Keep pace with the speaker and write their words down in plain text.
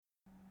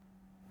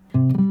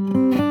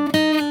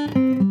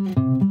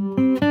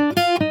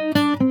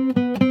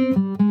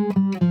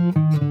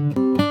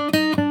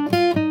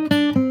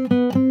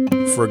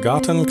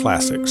Forgotten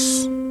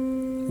Classics,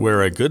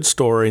 where a good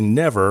story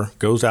never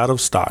goes out of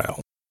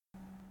style.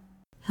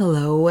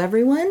 Hello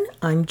everyone,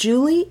 I'm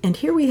Julie, and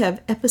here we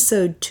have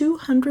episode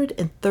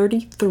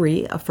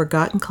 233 of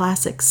Forgotten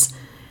Classics,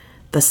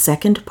 the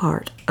second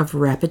part of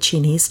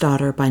Rappaccini's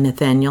Daughter by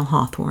Nathaniel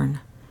Hawthorne.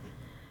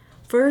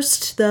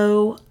 First,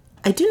 though,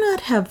 I do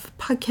not have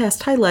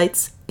podcast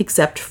highlights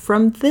except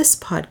from this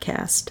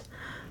podcast.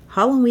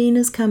 Halloween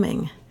is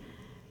coming.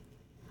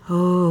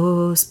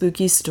 Oh,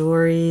 spooky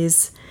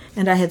stories.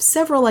 And I have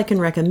several I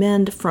can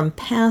recommend from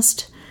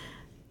past,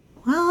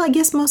 well, I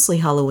guess mostly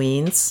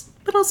Halloweens,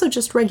 but also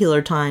just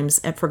regular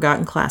times at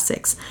Forgotten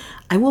Classics.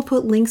 I will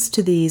put links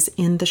to these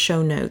in the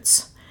show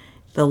notes.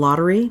 The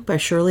Lottery by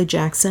Shirley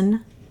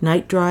Jackson,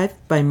 Night Drive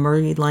by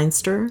Murray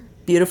Leinster,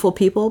 Beautiful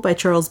People by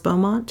Charles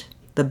Beaumont,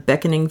 The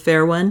Beckoning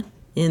Fair One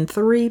in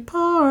 3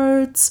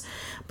 parts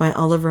by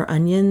Oliver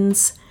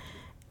Onions,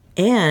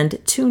 and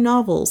 2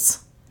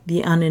 novels,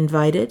 The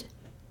Uninvited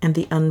and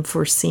The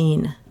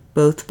Unforeseen,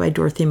 both by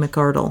Dorothy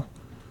McArdle.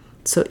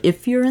 So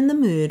if you're in the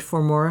mood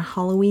for more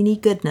Halloweeny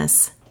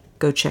goodness,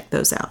 go check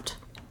those out.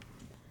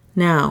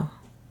 Now,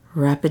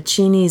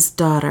 Rappaccini's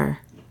Daughter.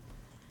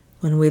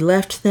 When we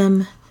left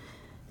them,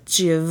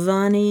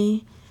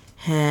 Giovanni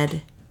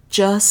had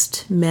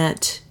just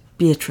met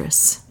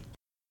Beatrice,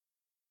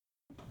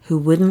 who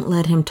wouldn't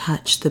let him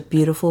touch the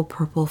beautiful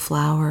purple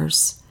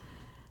flowers.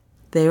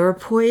 They were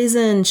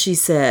poison, she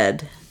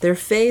said. They're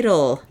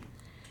fatal.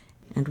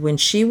 And when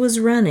she was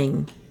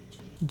running,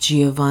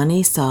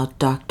 Giovanni saw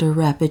Dr.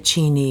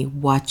 Rappaccini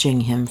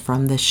watching him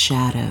from the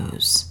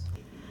shadows.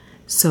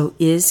 So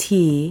is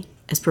he,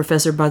 as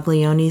Professor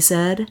Baglioni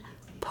said,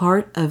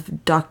 part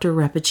of Dr.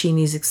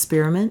 Rappaccini's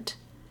experiment?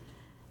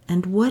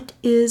 And what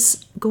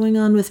is going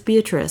on with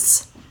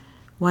Beatrice?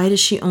 Why does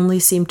she only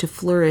seem to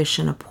flourish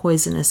in a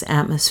poisonous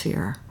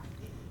atmosphere?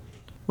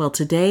 Well,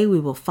 today we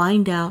will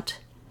find out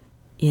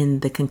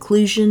in the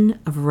conclusion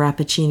of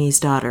Rappaccini's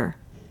Daughter.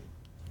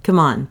 Come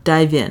on,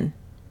 dive in,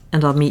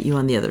 and I'll meet you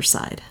on the other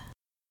side.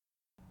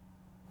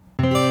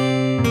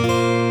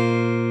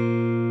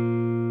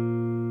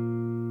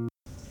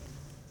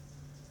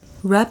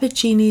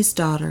 Rappaccini's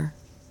Daughter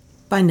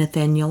by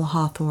Nathaniel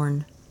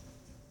Hawthorne.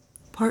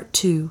 Part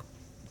 2.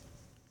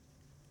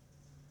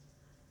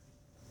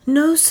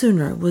 No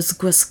sooner was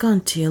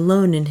Guasconti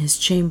alone in his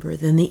chamber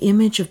than the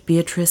image of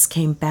Beatrice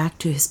came back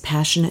to his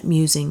passionate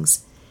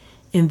musings,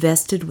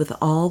 invested with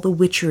all the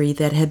witchery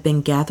that had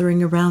been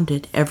gathering around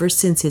it ever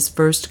since his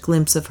first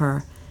glimpse of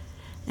her,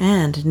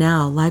 and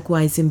now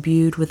likewise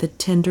imbued with a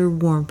tender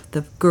warmth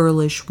of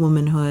girlish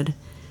womanhood.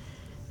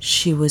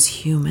 She was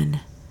human.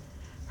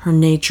 Her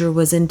nature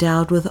was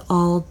endowed with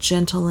all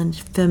gentle and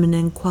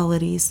feminine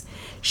qualities.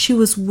 She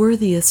was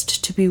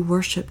worthiest to be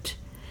worshipped.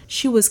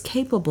 She was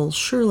capable,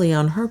 surely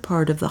on her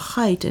part, of the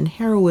height and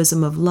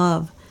heroism of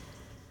love.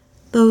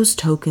 Those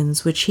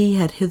tokens which he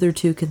had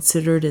hitherto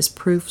considered as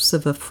proofs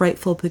of a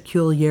frightful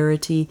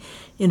peculiarity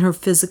in her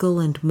physical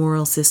and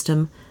moral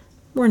system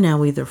were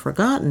now either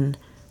forgotten,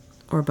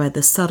 or by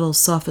the subtle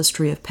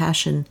sophistry of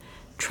passion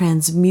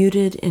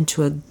transmuted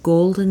into a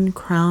golden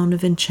crown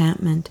of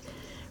enchantment,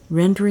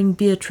 rendering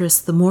Beatrice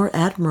the more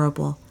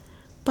admirable,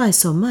 by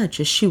so much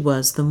as she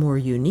was the more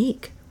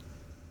unique.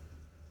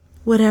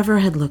 Whatever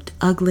had looked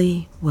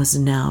ugly was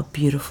now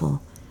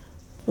beautiful,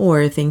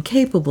 or if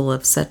incapable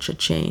of such a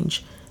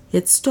change,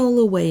 it stole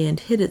away and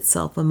hid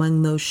itself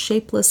among those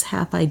shapeless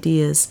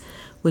half-ideas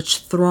which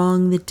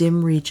throng the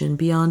dim region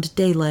beyond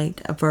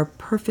daylight of our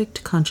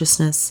perfect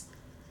consciousness.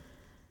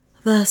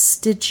 Thus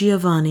did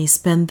Giovanni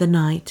spend the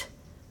night,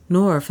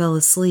 nor fell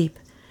asleep,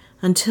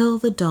 until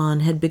the dawn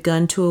had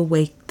begun to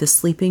awake the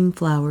sleeping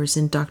flowers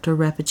in Dr.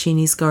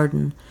 Rappaccini's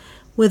garden,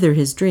 whither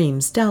his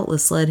dreams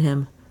doubtless led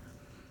him.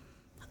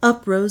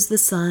 Up rose the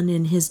sun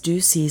in his due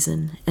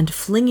season, and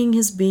flinging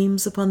his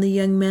beams upon the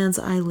young man's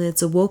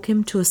eyelids awoke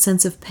him to a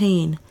sense of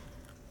pain.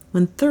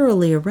 When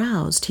thoroughly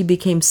aroused, he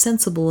became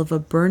sensible of a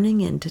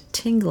burning and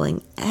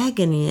tingling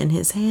agony in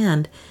his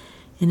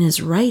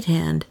right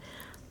hand,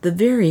 the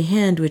very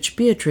hand which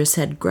Beatrice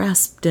had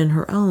grasped in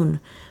her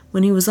own,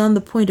 when he was on the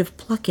point of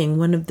plucking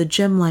one of the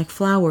gem-like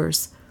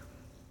flowers.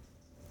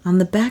 On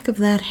the back of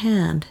that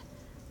hand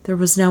there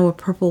was now a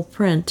purple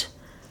print,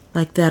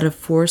 like that of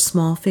 4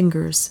 small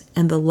fingers,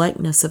 and the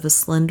likeness of a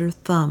slender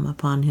thumb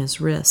upon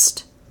his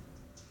wrist.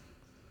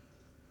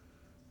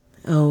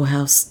 Oh,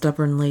 how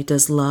stubbornly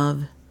does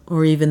love,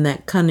 or even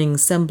that cunning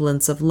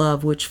semblance of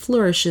love which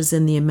flourishes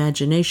in the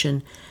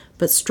imagination,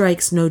 but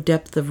strikes no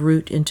depth of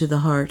root into the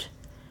heart,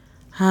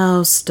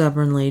 how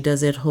stubbornly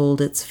does it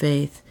hold its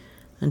faith,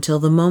 until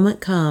the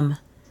moment come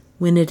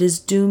when it is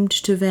doomed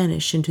to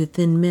vanish into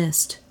thin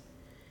mist.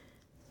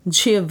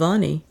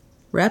 Giovanni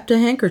wrapped a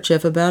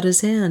handkerchief about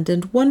his hand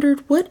and wondered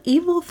what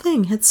evil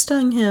thing had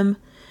stung him,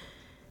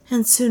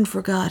 and soon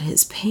forgot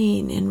his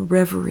pain in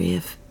reverie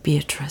of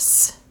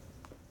Beatrice.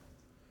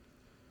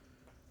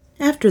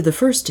 After the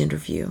first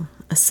interview,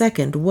 a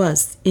second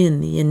was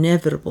in the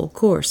inevitable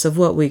course of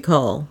what we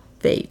call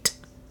fate.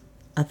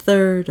 A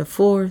third, a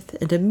fourth,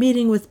 and a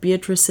meeting with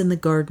Beatrice in the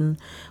garden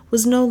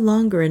was no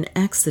longer an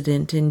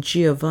accident in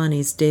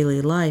Giovanni's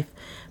daily life,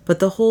 but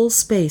the whole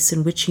space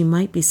in which he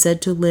might be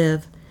said to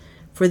live,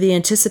 for the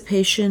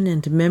anticipation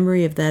and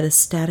memory of that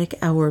ecstatic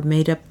hour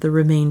made up the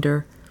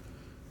remainder.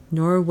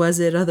 Nor was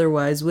it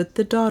otherwise with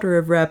the daughter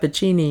of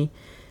Rappaccini.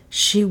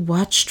 She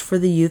watched for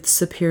the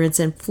youth's appearance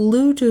and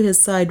flew to his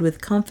side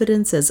with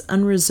confidence as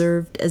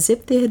unreserved as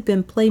if they had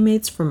been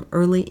playmates from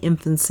early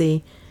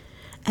infancy,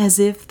 as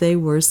if they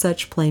were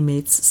such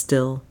playmates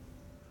still.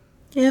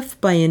 If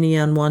by any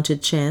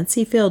unwonted chance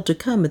he failed to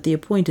come at the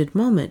appointed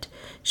moment,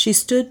 she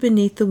stood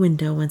beneath the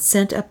window and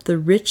sent up the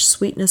rich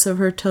sweetness of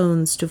her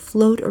tones to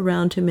float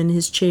around him in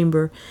his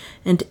chamber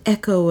and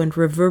echo and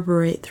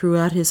reverberate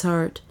throughout his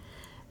heart.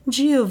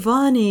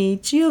 "Giovanni,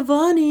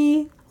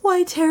 Giovanni,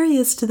 why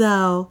tarriest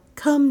thou?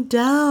 Come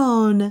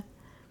down!"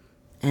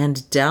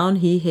 And down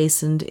he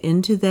hastened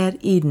into that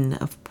Eden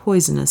of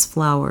poisonous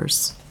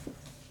flowers.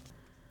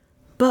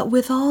 But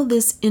with all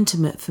this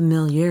intimate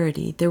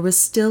familiarity, there was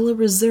still a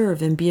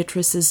reserve in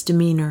Beatrice's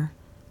demeanor,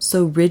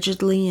 so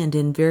rigidly and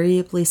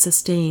invariably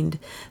sustained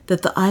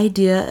that the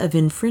idea of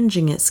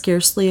infringing it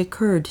scarcely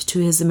occurred to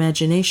his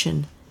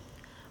imagination.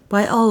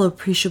 By all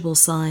appreciable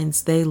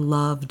signs, they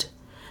loved.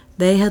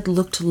 They had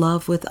looked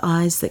love with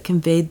eyes that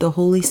conveyed the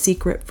holy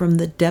secret from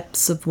the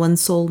depths of one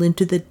soul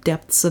into the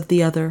depths of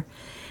the other,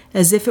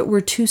 as if it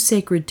were too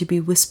sacred to be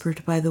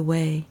whispered by the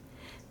way.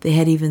 They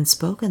had even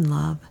spoken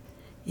love,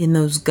 in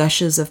those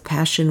gushes of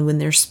passion when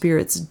their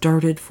spirits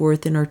darted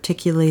forth in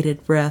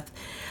articulated breath,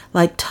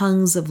 like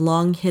tongues of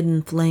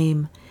long-hidden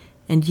flame,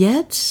 and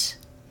yet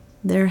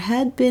there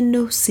had been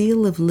no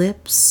seal of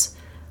lips,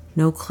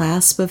 no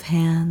clasp of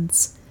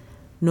hands,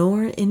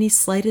 nor any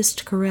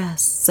slightest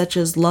caress, such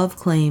as love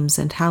claims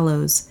and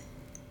hallows.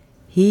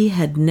 He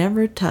had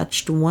never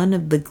touched one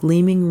of the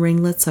gleaming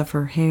ringlets of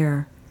her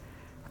hair.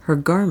 Her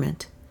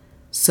garment,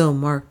 so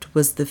marked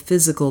was the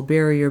physical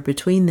barrier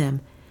between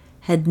them,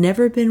 had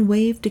never been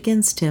waved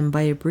against him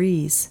by a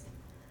breeze.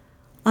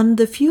 On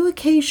the few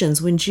occasions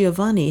when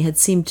Giovanni had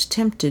seemed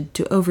tempted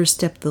to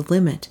overstep the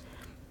limit,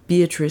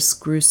 Beatrice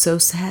grew so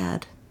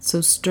sad,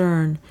 so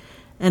stern,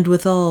 and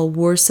withal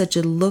wore such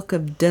a look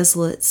of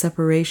desolate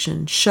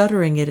separation,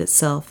 shuddering at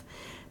itself,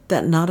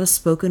 that not a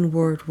spoken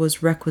word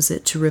was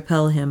requisite to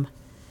repel him.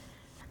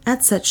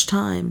 At such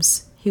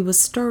times he was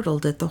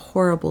startled at the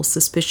horrible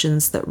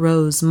suspicions that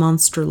rose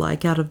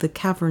monster-like out of the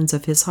caverns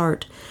of his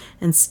heart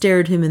and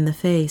stared him in the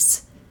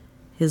face.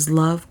 His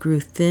love grew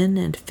thin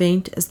and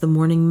faint as the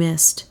morning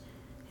mist.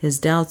 His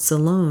doubts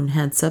alone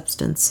had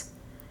substance.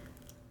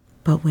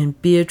 But when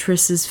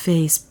Beatrice's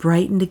face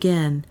brightened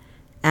again,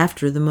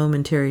 after the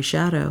momentary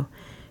shadow,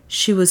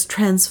 she was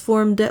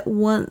transformed at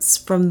once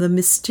from the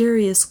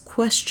mysterious,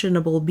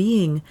 questionable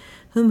being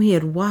whom he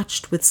had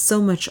watched with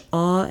so much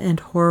awe and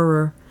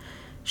horror.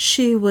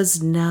 She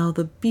was now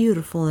the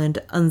beautiful and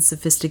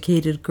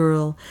unsophisticated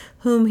girl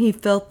whom he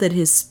felt that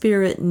his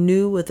spirit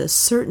knew with a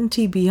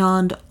certainty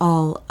beyond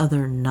all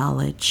other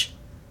knowledge.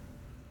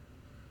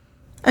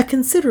 A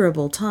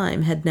considerable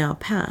time had now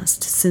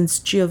passed since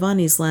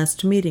Giovanni's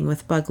last meeting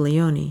with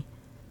Baglioni.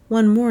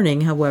 One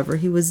morning, however,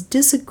 he was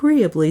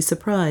disagreeably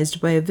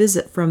surprised by a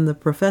visit from the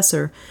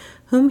professor,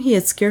 whom he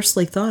had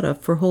scarcely thought of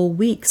for whole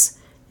weeks,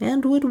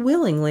 and would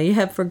willingly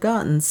have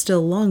forgotten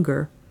still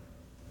longer.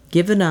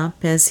 Given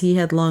up, as he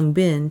had long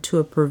been, to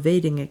a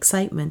pervading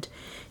excitement,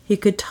 he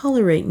could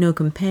tolerate no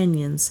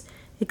companions,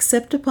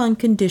 except upon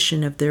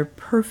condition of their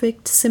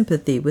perfect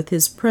sympathy with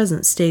his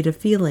present state of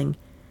feeling.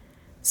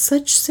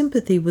 Such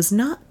sympathy was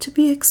not to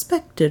be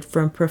expected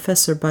from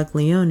Professor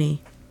Baglioni.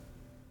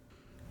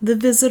 The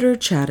visitor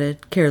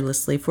chatted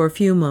carelessly for a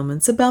few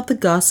moments about the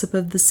gossip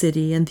of the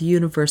city and the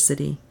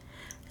university,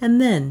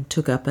 and then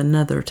took up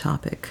another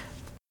topic.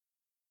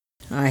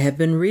 "I have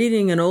been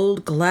reading an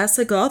old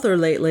classic author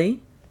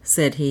lately,"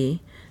 said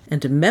he,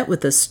 "and met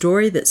with a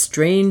story that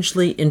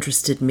strangely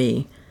interested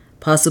me.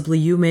 Possibly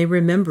you may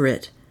remember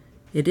it.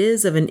 It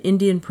is of an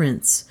Indian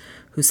prince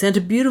who sent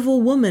a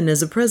beautiful woman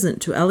as a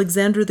present to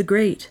Alexander the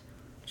Great.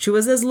 She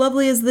was as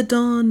lovely as the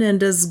dawn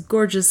and as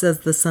gorgeous as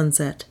the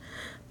sunset.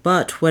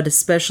 But what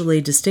especially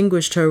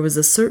distinguished her was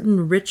a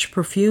certain rich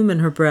perfume in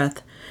her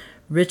breath,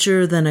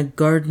 richer than a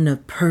garden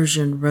of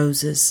Persian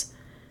roses.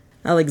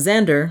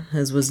 Alexander,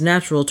 as was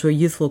natural to a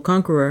youthful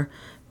conqueror,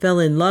 fell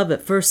in love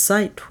at first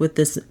sight with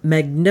this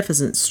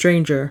magnificent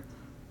stranger.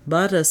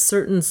 But a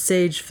certain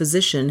sage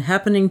physician,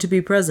 happening to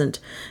be present,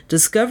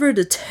 discovered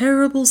a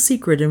terrible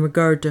secret in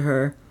regard to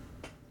her."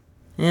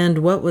 "And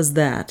what was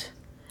that?"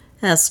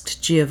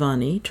 asked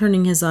Giovanni,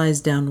 turning his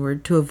eyes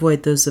downward to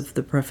avoid those of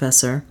the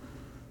professor.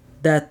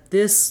 "That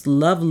this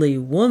lovely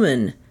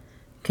woman,"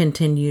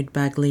 continued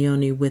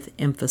Baglioni with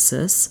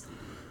emphasis,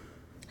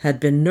 "had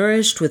been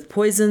nourished with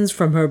poisons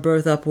from her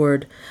birth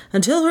upward,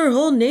 until her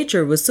whole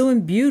nature was so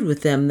imbued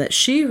with them that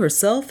she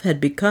herself had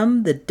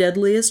become the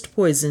deadliest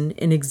poison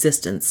in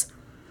existence.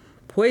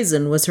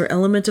 Poison was her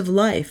element of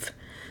life.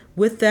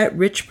 With that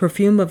rich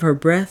perfume of her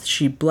breath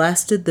she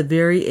blasted the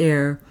very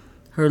air.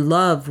 Her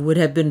love would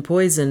have been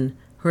poison,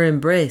 her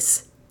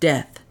embrace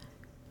death.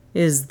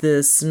 Is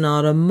this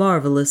not a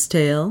marvelous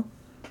tale?"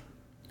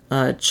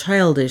 "A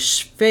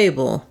childish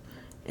fable,"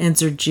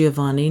 answered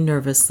Giovanni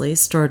nervously,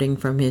 starting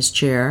from his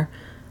chair.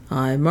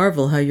 "I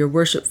marvel how your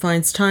worship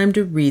finds time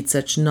to read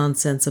such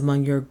nonsense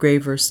among your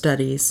graver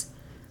studies."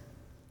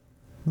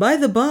 "By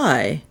the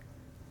by,"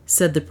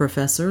 said the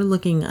professor,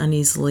 looking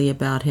uneasily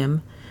about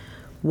him,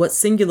 "what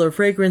singular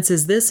fragrance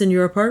is this in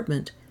your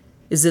apartment?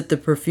 Is it the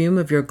perfume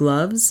of your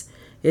gloves?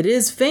 It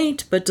is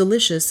faint but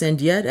delicious, and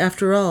yet,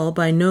 after all,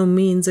 by no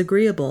means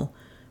agreeable.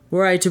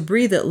 Were I to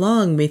breathe it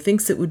long,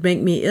 methinks it would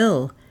make me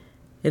ill.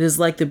 It is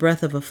like the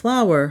breath of a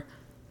flower,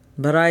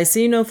 but I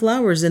see no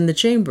flowers in the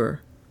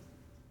chamber."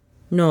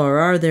 "Nor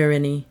are there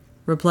any,"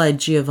 replied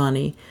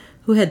Giovanni,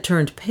 who had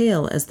turned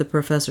pale as the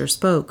professor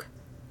spoke.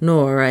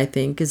 "Nor, I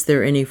think, is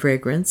there any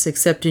fragrance,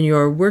 except in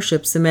your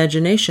worship's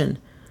imagination.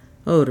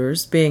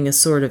 Odors, being a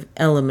sort of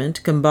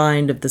element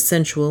combined of the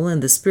sensual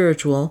and the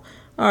spiritual,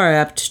 are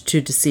apt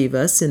to deceive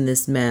us in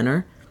this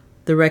manner.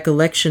 The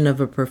recollection of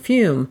a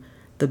perfume,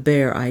 the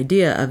bare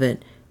idea of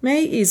it,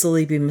 may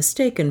easily be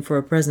mistaken for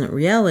a present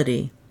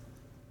reality."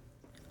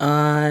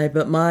 "Aye,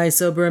 but my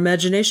sober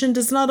imagination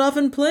does not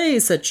often play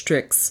such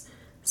tricks,"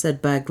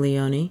 said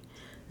Baglioni.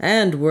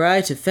 "And were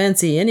I to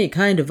fancy any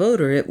kind of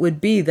odor, it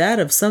would be that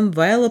of some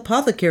vile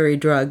apothecary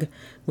drug,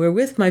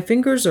 wherewith my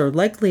fingers are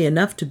likely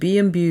enough to be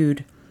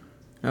imbued.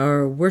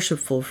 Our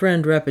worshipful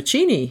friend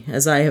Rappaccini,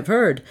 as I have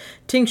heard,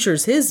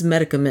 tinctures his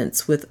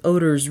medicaments with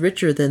odors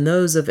richer than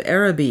those of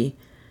Araby.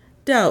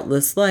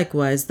 Doubtless,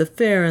 likewise, the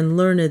fair and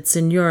learned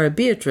Signora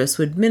Beatrice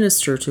would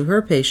minister to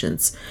her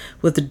patients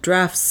with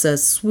draughts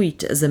as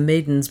sweet as a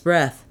maiden's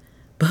breath.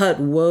 But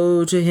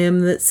woe to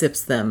him that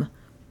sips them."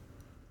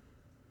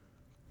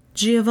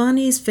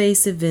 Giovanni's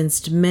face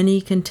evinced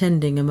many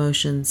contending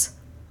emotions.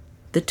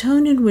 The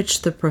tone in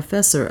which the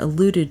professor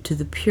alluded to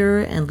the pure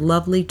and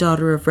lovely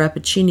daughter of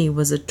Rappaccini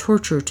was a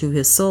torture to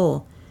his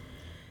soul.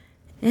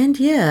 And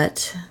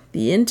yet,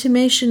 the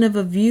intimation of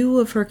a view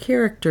of her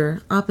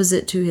character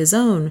opposite to his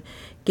own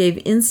gave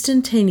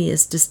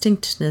instantaneous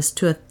distinctness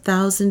to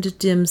 1,000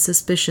 dim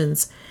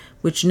suspicions,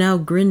 which now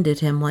grinned at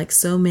him like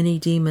so many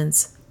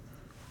demons.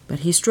 But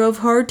he strove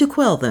hard to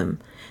quell them,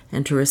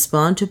 and to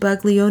respond to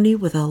Baglioni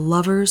with a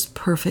lover's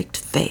perfect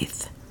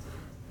faith.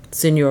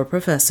 "Signor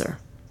Professor,"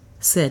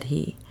 said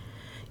he,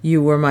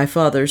 "you were my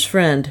father's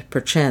friend.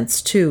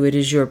 Perchance, too, it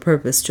is your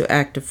purpose to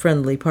act a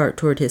friendly part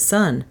toward his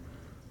son.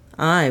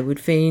 I would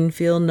fain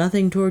feel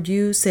nothing toward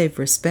you save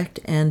respect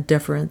and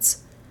deference.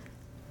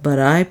 But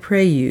I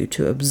pray you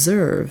to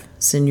observe,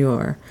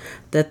 Signor,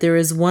 that there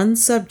is one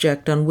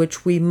subject on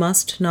which we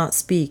must not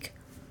speak.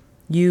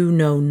 You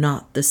know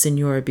not the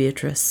Signora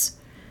Beatrice.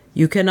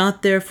 You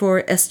cannot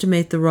therefore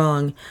estimate the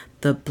wrong,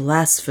 the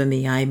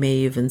blasphemy, I may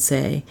even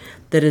say,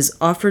 that is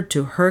offered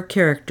to her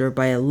character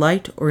by a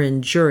light or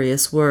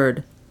injurious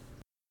word."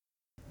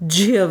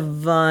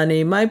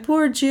 "Giovanni, my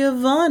poor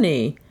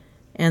Giovanni,"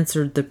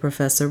 answered the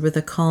professor with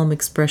a calm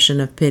expression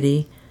of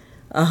pity,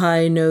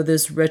 "I know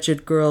this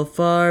wretched girl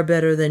far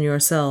better than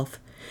yourself.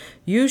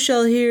 You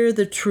shall hear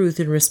the truth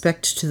in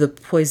respect to the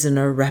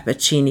poisoner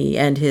Rappaccini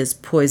and his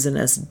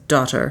poisonous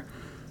daughter.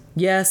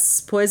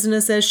 Yes,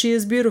 poisonous as she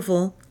is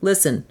beautiful.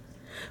 Listen,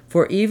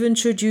 for even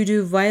should you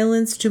do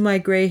violence to my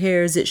gray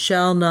hairs, it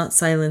shall not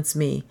silence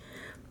me.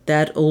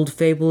 That old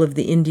fable of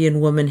the Indian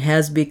woman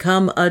has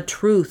become a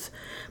truth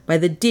by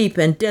the deep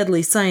and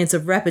deadly science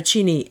of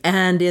Rappaccini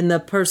and in the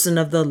person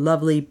of the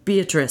lovely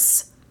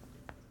Beatrice."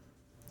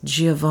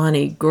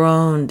 Giovanni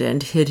groaned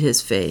and hid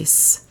his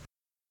face.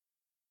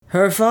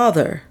 "Her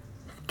father,"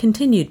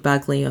 continued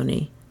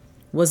Baglioni,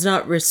 "was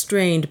not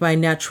restrained by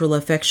natural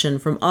affection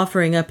from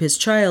offering up his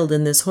child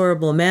in this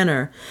horrible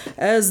manner,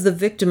 as the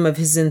victim of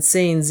his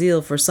insane zeal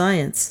for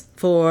science.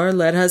 For,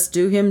 let us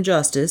do him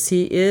justice,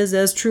 he is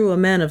as true a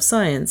man of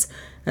science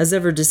as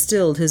ever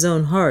distilled his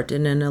own heart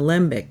in an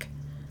alembic.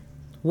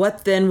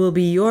 What then will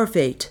be your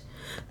fate?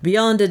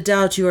 Beyond a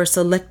doubt you are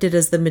selected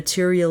as the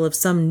material of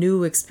some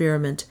new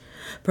experiment.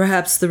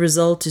 Perhaps the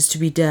result is to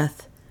be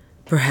death.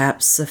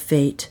 Perhaps a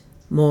fate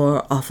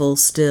more awful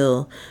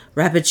still.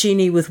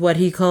 Rappaccini, with what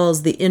he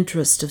calls the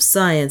interest of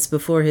science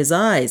before his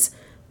eyes,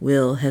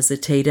 will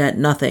hesitate at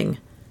nothing."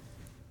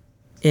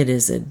 "It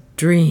is a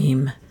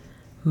dream,"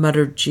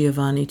 muttered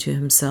Giovanni to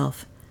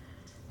himself.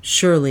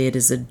 "Surely it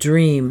is a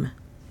dream."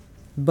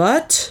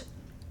 "But,"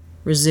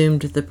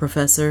 resumed the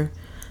professor,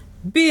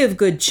 "be of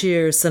good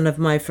cheer, son of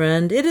my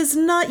friend. It is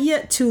not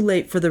yet too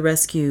late for the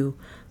rescue.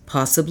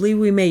 Possibly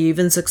we may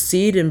even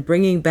succeed in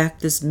bringing back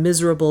this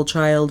miserable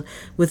child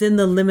within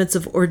the limits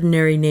of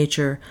ordinary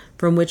nature,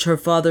 from which her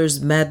father's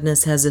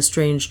madness has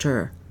estranged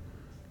her.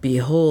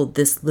 Behold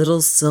this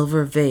little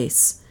silver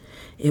vase.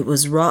 It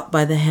was wrought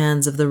by the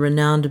hands of the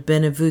renowned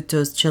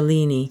Benvenuto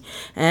Cellini,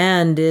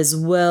 and is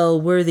well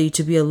worthy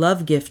to be a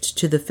love gift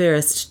to the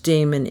fairest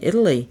dame in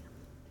Italy.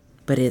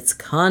 But its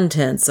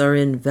contents are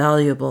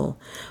invaluable.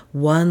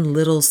 One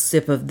little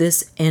sip of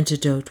this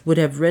antidote would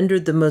have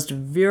rendered the most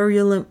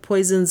virulent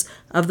poisons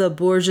of the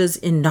Borgias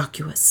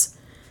innocuous.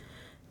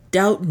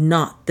 Doubt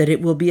not that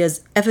it will be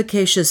as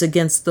efficacious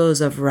against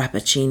those of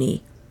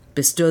Rappaccini.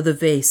 Bestow the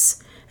vase,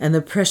 and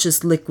the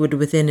precious liquid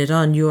within it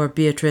on your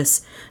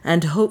Beatrice,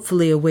 and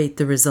hopefully await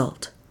the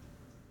result."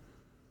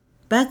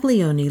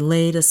 Baglioni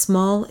laid a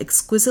small,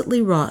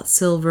 exquisitely wrought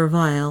silver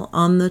vial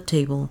on the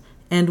table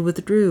and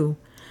withdrew,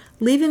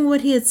 leaving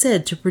what he had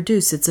said to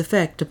produce its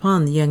effect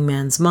upon the young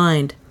man's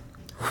mind.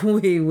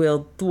 "We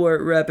will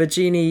thwart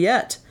Rappaccini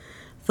yet,"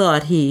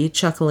 thought he,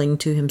 chuckling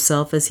to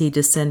himself as he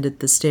descended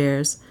the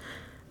stairs.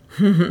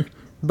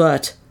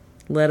 "But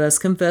let us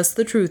confess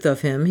the truth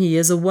of him. He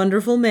is a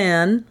wonderful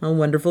man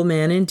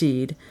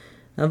indeed.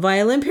 A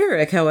vile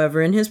empiric,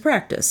 however, in his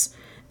practice,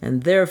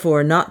 and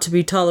therefore not to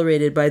be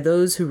tolerated by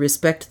those who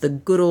respect the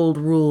good old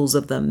rules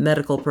of the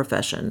medical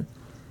profession."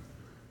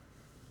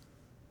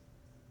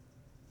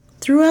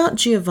 Throughout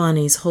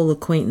Giovanni's whole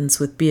acquaintance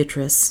with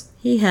Beatrice,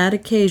 he had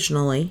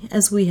occasionally,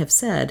 as we have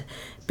said,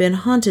 been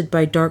haunted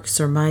by dark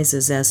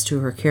surmises as to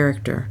her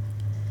character.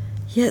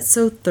 Yet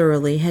so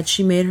thoroughly had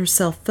she made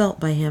herself felt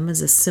by him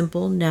as a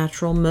simple,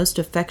 natural, most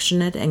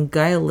affectionate and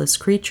guileless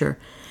creature,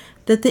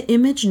 that the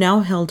image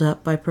now held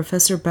up by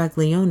Professor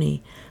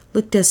Baglioni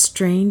looked as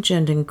strange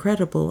and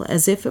incredible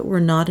as if it were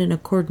not in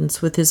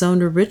accordance with his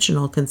own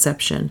original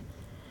conception.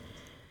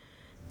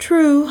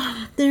 True,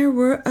 there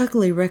were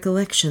ugly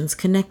recollections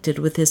connected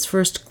with his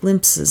first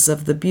glimpses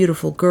of the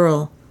beautiful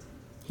girl.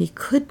 He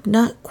could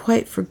not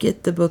quite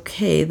forget the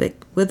bouquet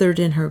that withered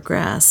in her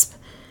grasp,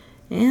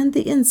 and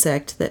the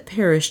insect that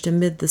perished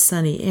amid the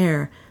sunny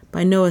air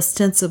by no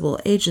ostensible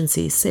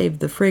agency save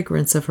the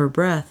fragrance of her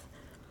breath.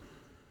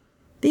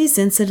 These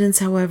incidents,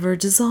 however,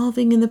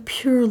 dissolving in the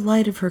pure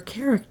light of her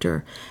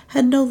character,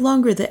 had no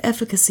longer the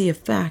efficacy of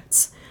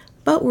facts,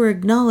 but were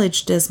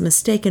acknowledged as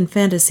mistaken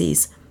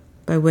fantasies,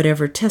 by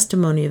whatever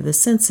testimony of the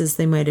senses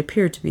they might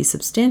appear to be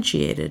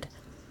substantiated.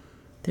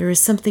 There is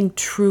something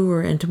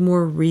truer and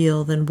more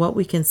real than what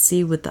we can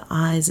see with the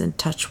eyes and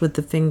touch with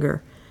the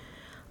finger.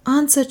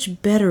 On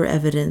such better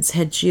evidence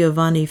had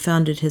Giovanni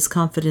founded his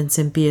confidence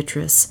in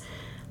Beatrice,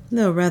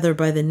 though rather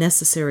by the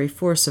necessary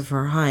force of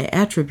her high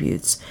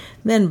attributes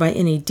than by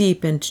any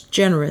deep and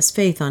generous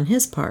faith on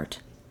his part.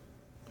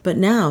 But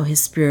now his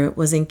spirit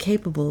was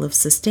incapable of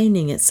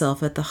sustaining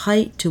itself at the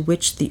height to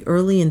which the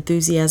early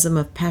enthusiasm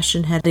of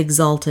passion had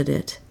exalted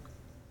it.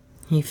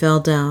 He fell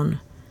down,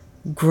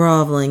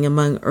 groveling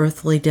among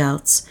earthly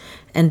doubts,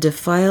 and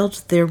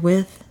defiled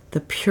therewith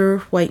the pure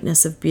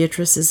whiteness of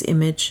Beatrice's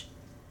image.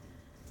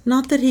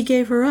 Not that he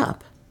gave her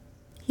up.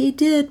 He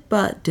did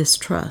but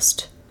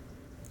distrust.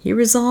 He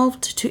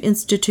resolved to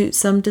institute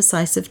some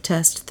decisive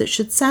test that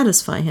should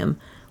satisfy him,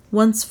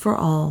 once for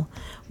all,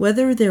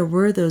 whether there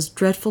were those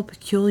dreadful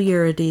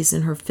peculiarities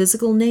in her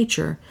physical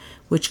nature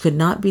which could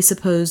not be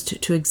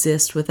supposed to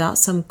exist without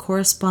some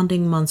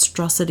corresponding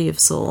monstrosity of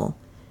soul.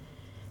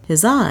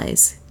 His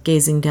eyes,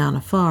 gazing down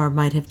afar,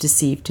 might have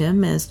deceived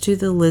him as to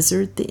the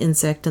lizard, the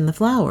insect, and the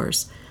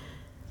flowers.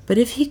 But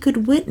if he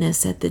could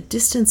witness at the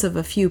distance of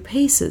a few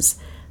paces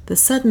the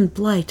sudden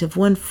blight of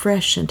one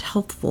fresh and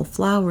healthful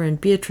flower in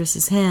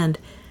Beatrice's hand,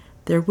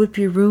 there would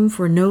be room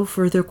for no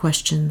further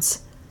questions.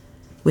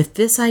 With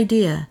this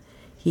idea,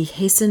 he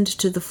hastened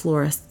to the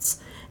florist's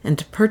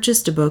and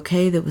purchased a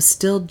bouquet that was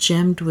still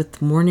gemmed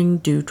with morning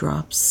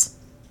dewdrops.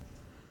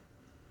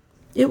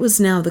 It was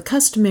now the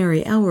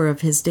customary hour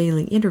of his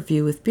daily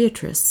interview with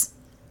Beatrice.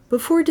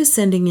 Before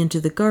descending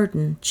into the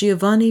garden,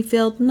 Giovanni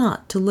failed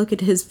not to look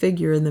at his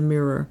figure in the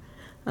mirror,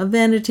 a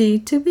vanity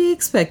to be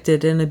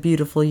expected in a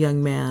beautiful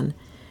young man,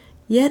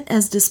 yet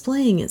as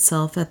displaying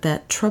itself at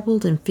that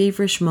troubled and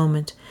feverish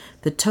moment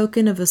the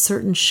token of a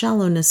certain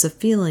shallowness of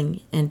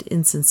feeling and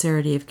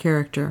insincerity of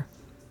character.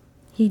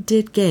 He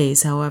did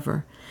gaze,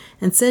 however,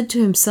 and said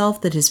to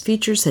himself that his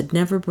features had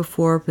never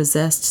before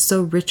possessed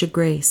so rich a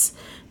grace,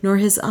 nor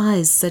his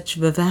eyes such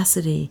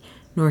vivacity,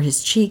 nor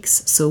his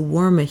cheeks so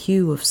warm a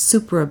hue of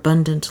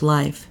superabundant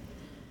life.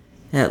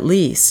 "At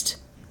least,"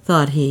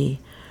 thought he,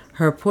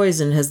 "her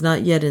poison has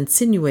not yet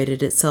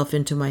insinuated itself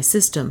into my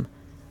system.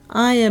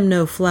 I am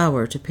no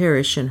flower to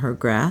perish in her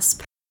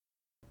grasp."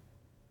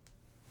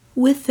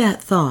 With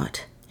that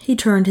thought, he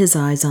turned his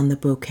eyes on the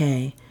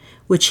bouquet,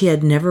 which he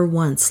had never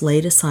once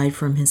laid aside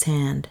from his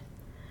hand.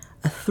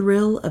 A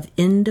thrill of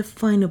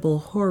indefinable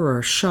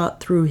horror shot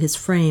through his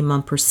frame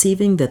on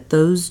perceiving that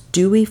those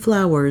dewy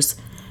flowers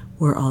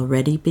were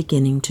already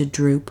beginning to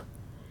droop.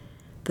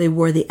 They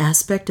wore the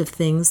aspect of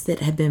things that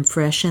had been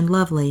fresh and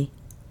lovely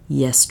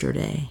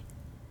yesterday.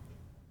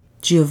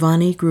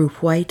 Giovanni grew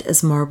white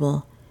as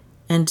marble,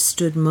 and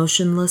stood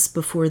motionless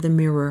before the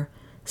mirror,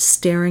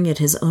 staring at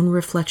his own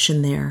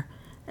reflection there,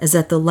 as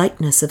at the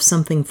likeness of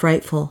something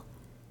frightful.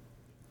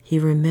 He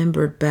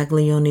remembered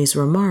Baglioni's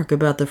remark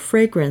about the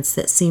fragrance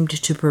that seemed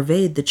to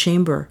pervade the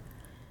chamber.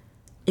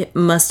 It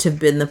must have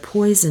been the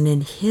poison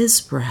in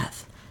his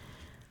breath.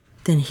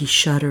 Then he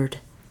shuddered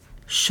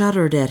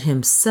at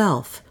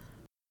himself.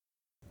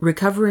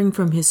 Recovering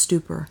from his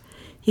stupor,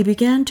 he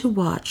began to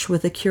watch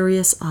with a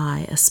curious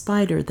eye a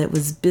spider that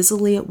was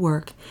busily at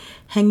work,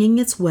 hanging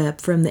its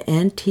web from the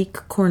antique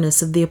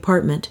cornice of the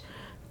apartment,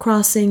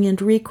 crossing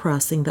and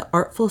recrossing the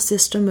artful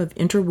system of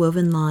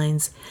interwoven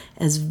lines,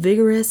 as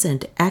vigorous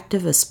and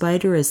active a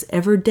spider as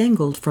ever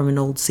dangled from an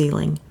old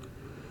ceiling.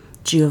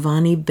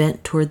 Giovanni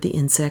bent toward the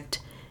insect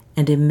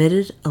and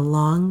emitted a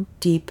long,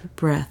 deep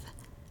breath.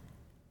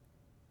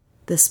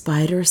 The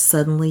spider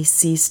suddenly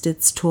ceased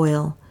its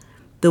toil.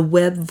 The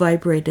web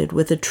vibrated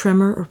with a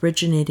tremor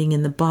originating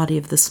in the body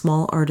of the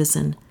small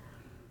artisan.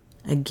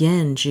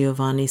 Again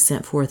Giovanni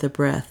sent forth a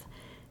breath,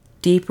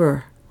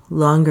 deeper,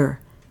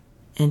 longer,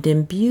 and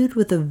imbued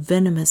with a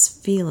venomous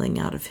feeling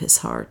out of his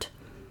heart.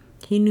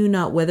 He knew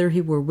not whether he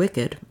were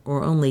wicked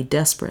or only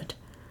desperate.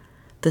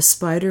 The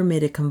spider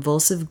made a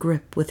convulsive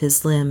grip with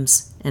his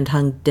limbs and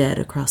hung dead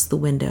across the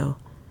window.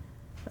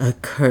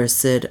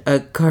 "Accursed,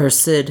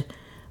 accursed,"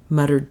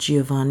 muttered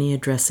Giovanni,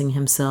 addressing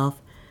himself.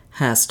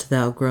 "Hast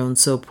thou grown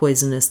so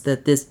poisonous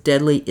that this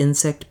deadly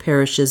insect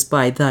perishes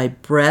by thy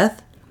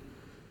breath?"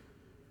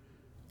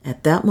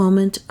 At that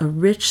moment, a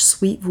rich,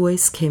 sweet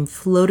voice came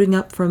floating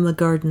up from the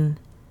garden.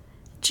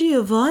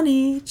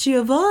 "Giovanni,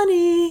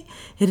 Giovanni,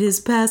 it is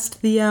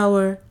past the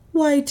hour.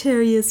 Why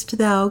tarriest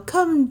thou?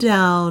 Come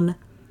down."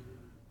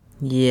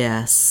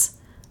 "Yes,"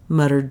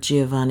 muttered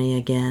Giovanni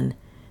again.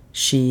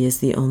 "She is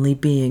the only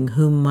being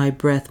whom my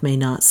breath may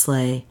not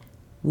slay.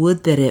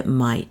 Would that it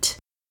might."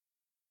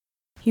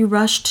 He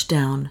rushed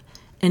down,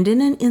 and in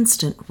an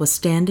instant was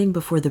standing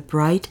before the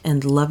bright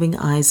and loving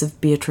eyes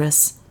of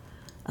Beatrice.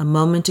 A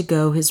moment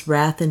ago his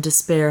wrath and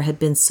despair had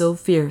been so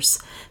fierce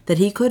that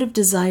he could have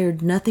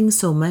desired nothing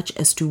so much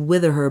as to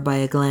wither her by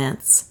a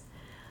glance.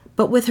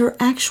 But with her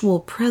actual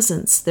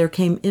presence there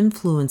came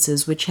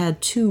influences which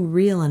had too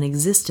real an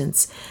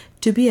existence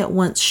to be at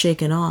once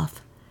shaken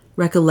off,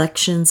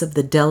 recollections of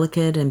the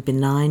delicate and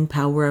benign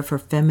power of her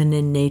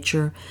feminine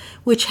nature,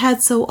 which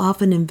had so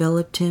often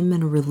enveloped him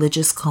in a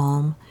religious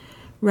calm,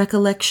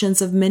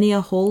 recollections of many a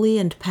holy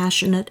and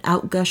passionate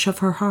outgush of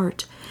her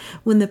heart,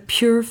 when the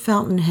pure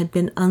fountain had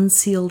been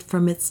unsealed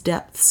from its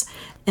depths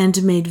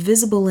and made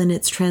visible in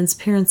its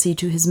transparency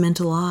to his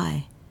mental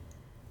eye,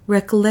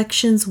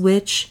 recollections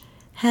which,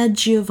 had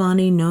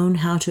Giovanni known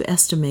how to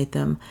estimate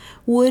them,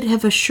 would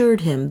have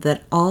assured him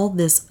that all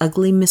this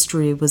ugly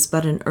mystery was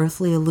but an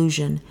earthly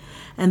illusion,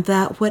 and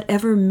that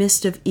whatever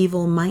mist of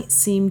evil might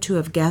seem to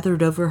have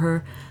gathered over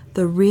her,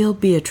 the real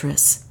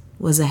Beatrice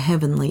was a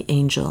heavenly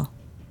angel.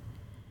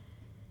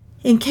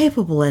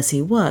 Incapable as he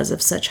was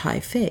of such high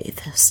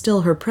faith,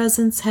 still her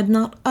presence had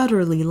not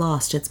utterly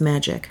lost its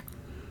magic.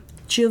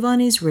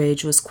 Giovanni's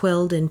rage was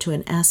quelled into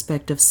an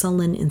aspect of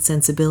sullen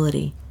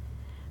insensibility.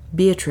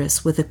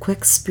 Beatrice, with a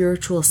quick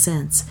spiritual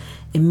sense,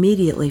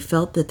 immediately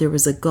felt that there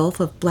was a gulf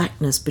of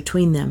blackness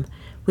between them,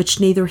 which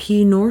neither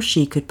he nor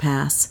she could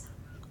pass.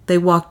 They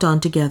walked on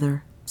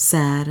together,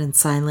 sad and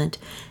silent,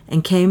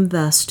 and came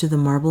thus to the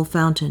marble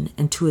fountain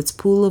and to its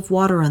pool of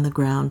water on the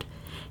ground,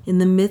 in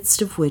the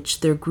midst of which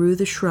there grew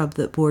the shrub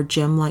that bore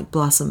gem-like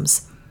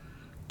blossoms.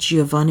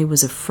 Giovanni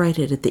was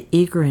affrighted at the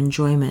eager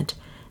enjoyment,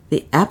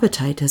 the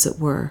appetite, as it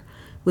were,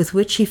 with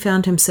which he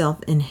found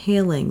himself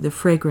inhaling the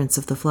fragrance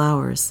of the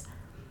flowers.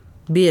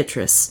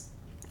 "Beatrice,"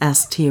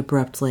 asked he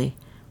abruptly,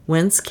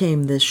 "whence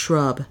came this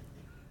shrub?"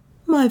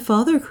 "My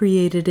father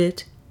created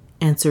it,"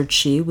 answered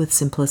she with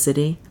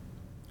simplicity.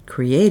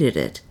 "Created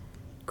it?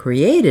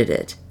 Created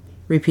it?"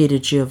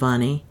 repeated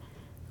Giovanni.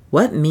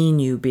 "What mean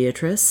you,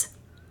 Beatrice?"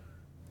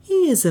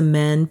 "He is a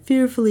man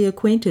fearfully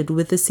acquainted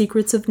with the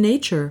secrets of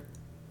nature,"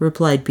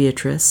 replied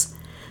Beatrice,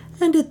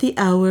 "and at the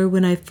hour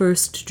when I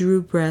first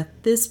drew breath,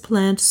 this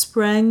plant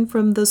sprang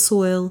from the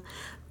soil,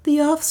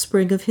 the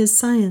offspring of his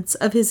science,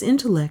 of his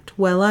intellect,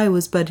 while I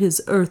was but his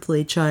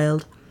earthly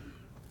child.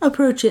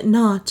 Approach it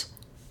not,"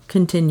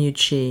 continued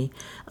she,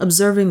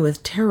 observing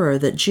with terror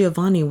that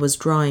Giovanni was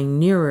drawing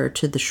nearer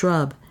to the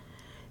shrub.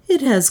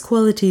 "It has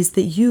qualities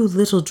that you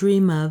little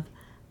dream of.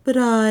 But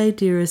I,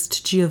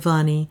 dearest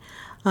Giovanni,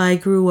 I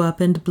grew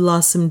up and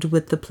blossomed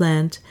with the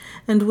plant,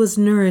 and was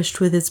nourished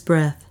with its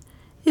breath.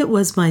 It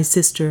was my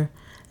sister,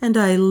 and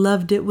I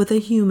loved it with a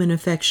human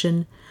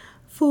affection.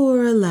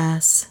 For,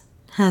 alas,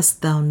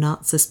 hast thou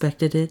not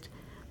suspected it?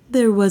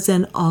 There was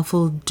an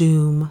awful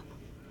doom."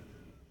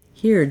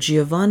 Here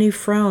Giovanni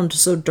frowned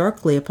so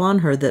darkly upon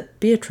her that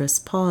Beatrice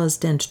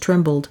paused and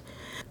trembled,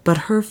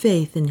 but her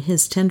faith in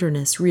his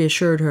tenderness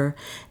reassured her,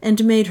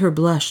 and made her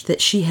blush that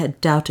she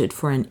had doubted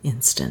for an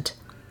instant.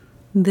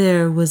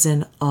 "There was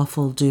an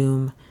awful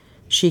doom,"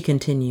 she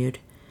continued,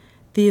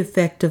 "the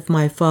effect of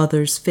my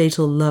father's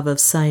fatal love of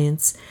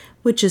science,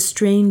 which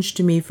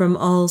estranged me from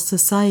all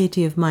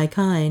society of my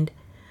kind,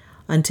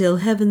 until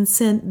heaven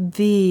sent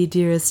thee,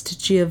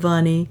 dearest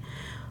Giovanni.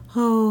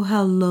 Oh,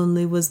 how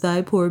lonely was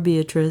thy poor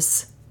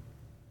Beatrice!"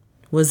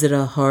 "Was it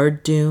a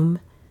hard doom?"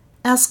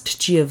 asked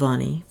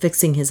Giovanni,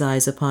 fixing his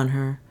eyes upon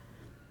her.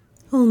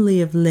 "Only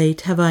of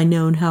late have I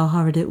known how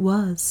hard it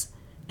was,"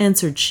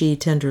 answered she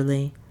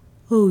tenderly.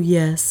 "Oh,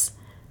 yes,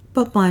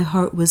 but my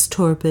heart was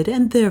torpid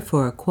and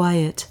therefore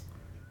quiet."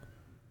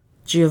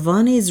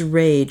 Giovanni's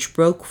rage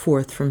broke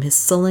forth from his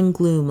sullen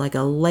gloom like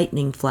a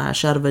lightning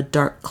flash out of a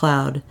dark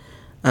cloud.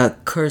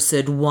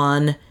 "Accursed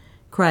one!"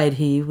 cried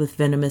he with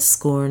venomous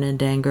scorn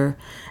and anger,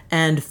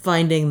 and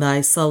finding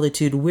thy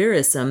solitude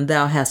wearisome,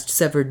 thou hast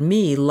severed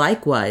me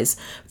likewise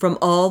from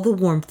all the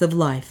warmth of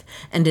life,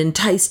 and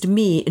enticed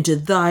me into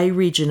thy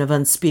region of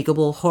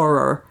unspeakable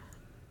horror.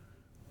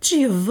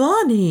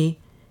 Giovanni!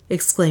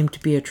 Exclaimed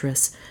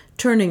Beatrice,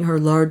 turning her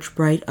large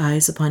bright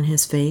eyes upon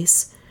his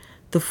face.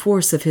 The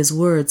force of his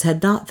words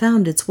had not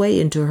found its way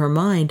into her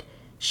mind.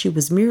 She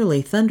was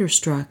merely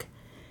thunderstruck.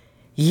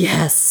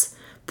 Yes,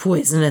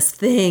 poisonous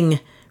thing,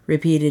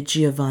 repeated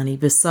Giovanni,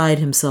 beside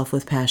himself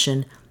with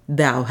passion.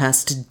 Thou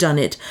hast done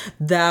it.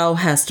 Thou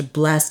hast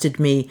blasted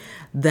me.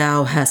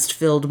 Thou hast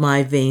filled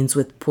my veins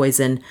with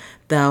poison.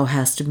 Thou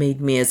hast made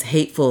me as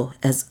hateful,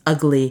 as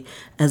ugly,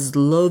 as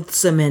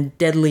loathsome and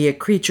deadly a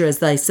creature as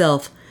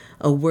thyself,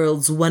 a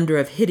world's wonder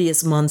of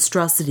hideous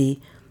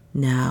monstrosity.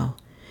 Now,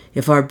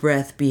 if our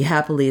breath be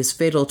happily as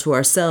fatal to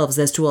ourselves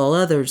as to all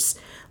others,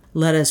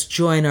 let us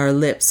join our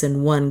lips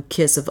in one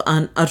kiss of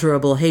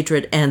unutterable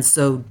hatred, and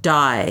so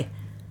die.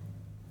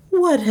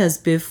 What has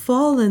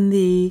befallen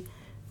thee?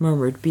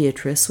 Murmured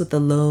Beatrice with a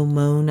low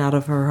moan out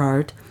of her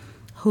heart.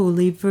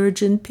 Holy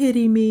Virgin,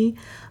 pity me,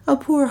 a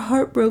poor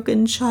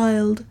heartbroken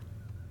child.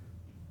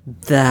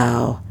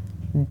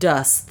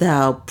 Dost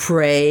thou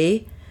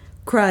pray?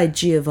 Cried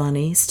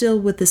Giovanni, still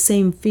with the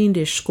same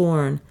fiendish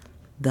scorn.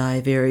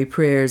 Thy very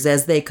prayers,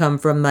 as they come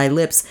from thy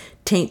lips,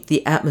 taint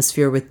the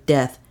atmosphere with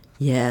death.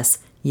 Yes,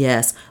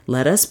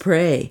 let us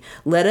pray.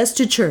 Let us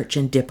to church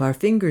and dip our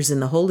fingers in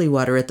the holy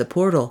water at the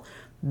portal.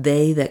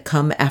 They that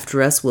come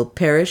after us will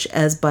perish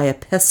as by a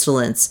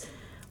pestilence.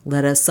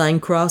 Let us sign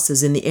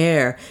crosses in the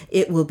air.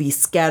 It will be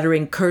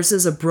scattering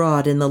curses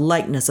abroad in the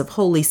likeness of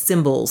holy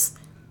symbols.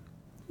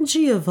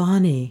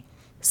 Giovanni,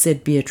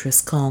 said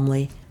Beatrice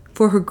calmly,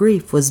 for her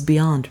grief was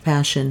beyond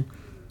passion,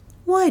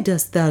 why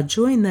dost thou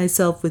join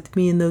thyself with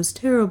me in those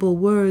terrible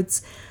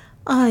words?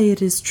 I,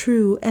 it is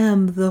true,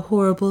 am the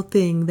horrible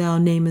thing thou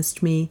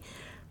namest me.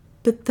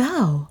 But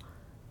thou,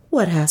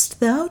 what hast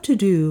thou to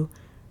do,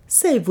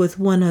 save with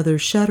one other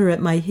shudder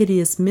at my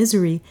hideous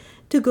misery,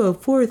 to go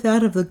forth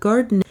out of the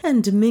garden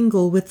and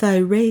mingle with thy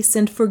race,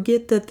 and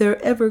forget that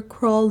there ever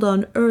crawled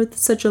on earth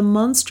such a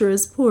monster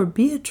as poor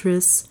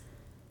Beatrice?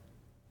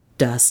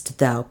 Dost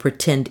thou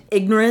pretend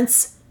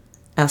ignorance?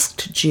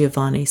 Asked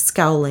Giovanni,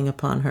 scowling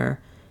upon her.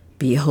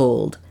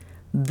 Behold,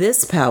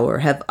 this power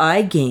have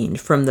I gained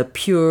from the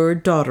pure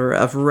daughter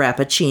of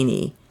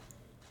Rappaccini.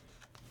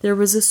 There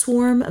was a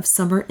swarm of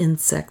summer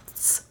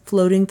insects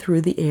floating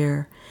through the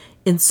air,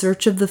 in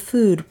search of the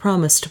food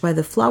promised by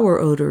the flower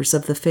odors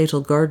of the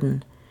fatal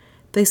garden.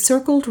 They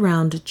circled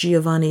round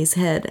Giovanni's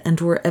head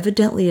and were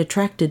evidently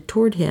attracted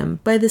toward him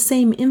by the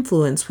same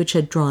influence which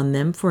had drawn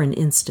them for an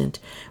instant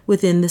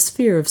within the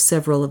sphere of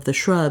several of the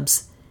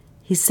shrubs.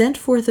 He sent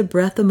forth a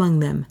breath among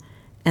them,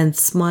 and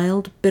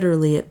smiled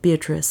bitterly at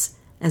Beatrice,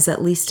 as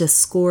at least a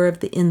score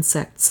of the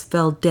insects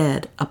fell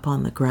dead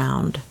upon the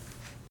ground.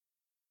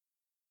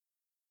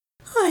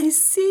 I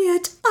see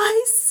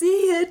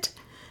it,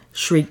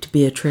 shrieked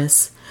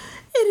Beatrice.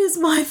 It is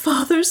my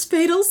father's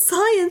fatal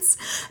science.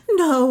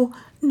 No,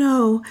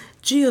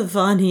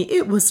 Giovanni,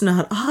 it was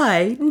not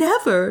I.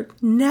 Never.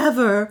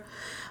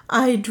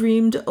 I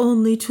dreamed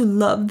only to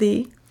love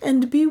thee,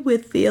 and be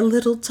with thee a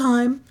little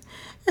time,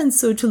 and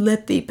so to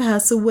let thee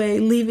pass away,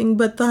 leaving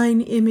but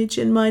thine image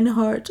in mine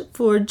heart.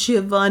 For,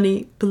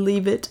 Giovanni,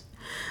 believe it,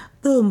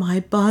 though my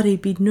body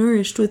be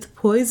nourished with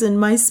poison,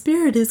 my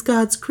spirit is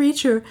God's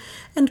creature,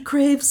 and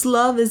craves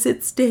love as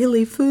its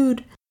daily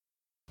food.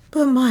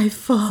 But my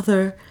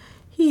father,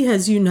 he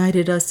has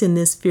united us in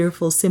this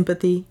fearful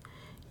sympathy.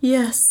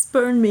 Yes,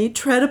 burn me,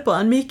 tread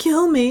upon me,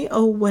 kill me.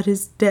 Oh, what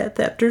is death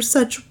after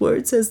such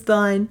words as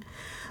thine?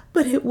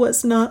 But it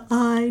was not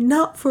I.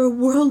 Not for a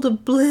world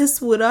of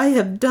bliss would I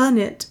have done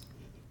it.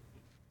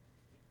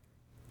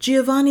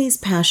 Giovanni's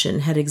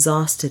passion had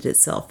exhausted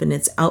itself in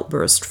its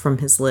outburst from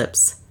his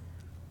lips.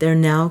 There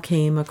now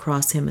came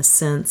across him a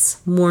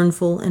sense,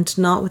 mournful and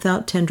not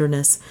without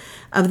tenderness,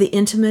 of the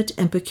intimate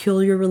and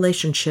peculiar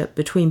relationship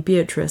between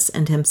Beatrice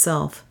and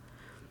himself.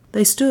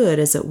 They stood,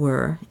 as it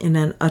were, in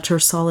an utter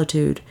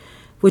solitude,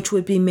 which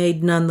would be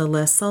made none the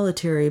less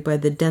solitary by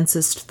the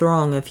densest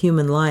throng of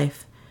human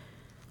life.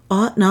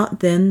 Ought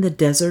not then the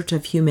desert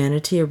of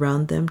humanity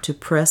around them to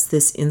press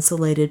this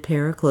insulated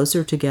pair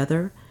closer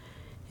together?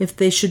 If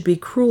they should be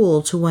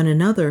cruel to one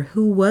another,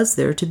 who was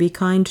there to be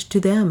kind to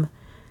them?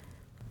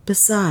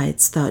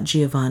 Besides, thought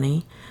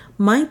Giovanni,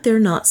 might there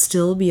not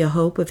still be a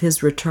hope of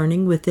his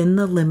returning within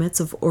the limits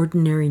of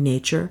ordinary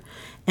nature,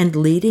 and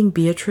leading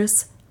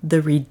Beatrice,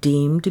 the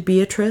redeemed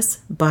Beatrice,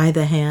 by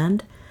the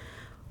hand?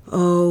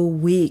 Oh,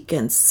 weak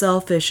and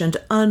selfish and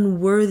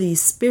unworthy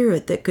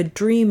spirit that could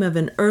dream of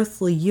an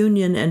earthly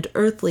union and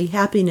earthly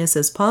happiness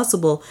as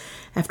possible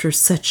after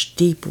such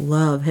deep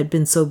love had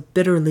been so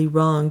bitterly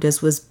wronged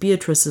as was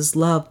Beatrice's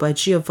love by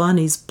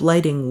Giovanni's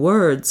blighting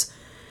words.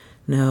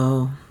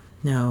 No,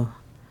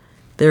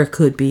 there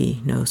could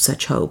be no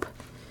such hope.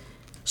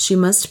 She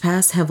must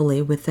pass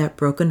heavily with that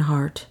broken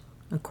heart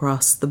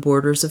across the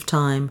borders of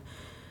time,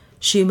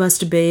 She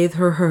must bathe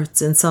her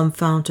hurts in some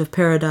fount of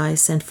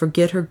paradise and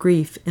forget her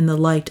grief in the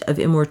light of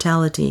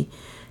immortality,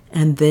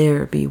 and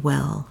there be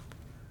well.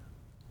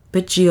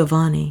 But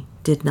Giovanni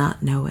did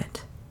not know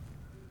it.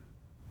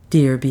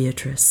 "Dear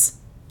Beatrice,"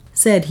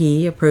 said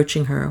he,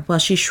 approaching her, while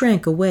she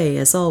shrank away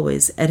as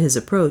always at his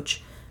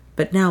approach,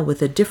 but now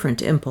with a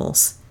different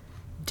impulse.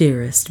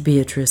 "Dearest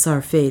Beatrice,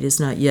 our fate is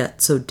not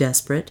yet so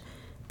desperate.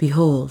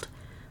 Behold,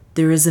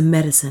 there is a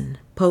medicine,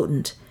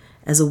 potent,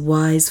 as a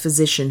wise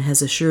physician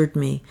has assured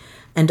me,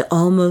 and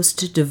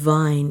almost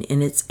divine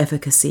in its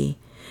efficacy.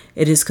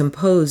 It is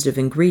composed of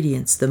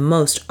ingredients the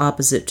most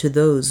opposite to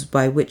those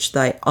by which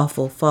thy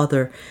awful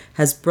father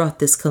has brought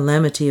this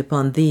calamity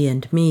upon thee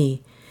and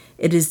me.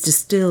 It is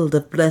distilled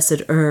of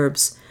blessed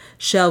herbs.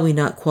 Shall we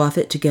not quaff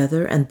it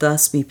together, and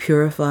thus be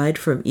purified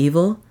from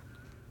evil?"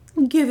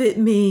 "Give it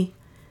me,"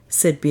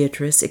 said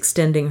Beatrice,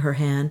 extending her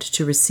hand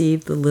to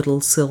receive the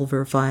little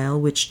silver vial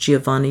which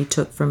Giovanni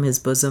took from his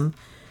bosom.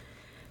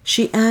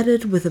 She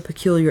added with a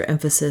peculiar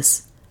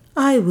emphasis,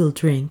 "I will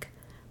drink,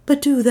 but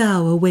do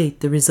thou await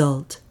the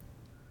result."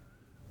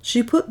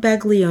 She put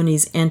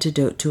Baglioni's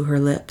antidote to her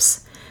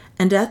lips,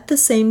 and at the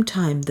same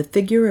time the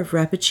figure of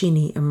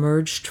Rappaccini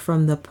emerged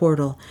from the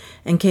portal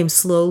and came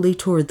slowly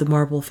toward the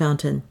marble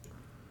fountain.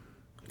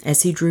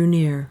 As he drew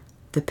near,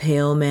 the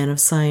pale man of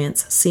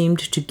science seemed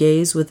to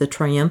gaze with a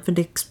triumphant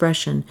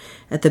expression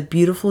at the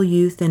beautiful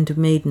youth and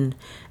maiden,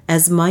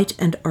 as might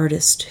an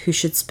artist who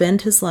should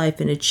spend his life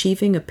in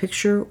achieving a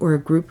picture or a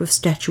group of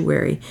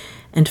statuary,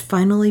 and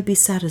finally be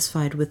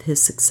satisfied with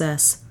his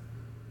success.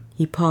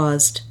 He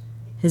paused.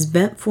 His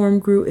bent form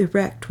grew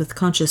erect with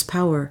conscious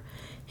power.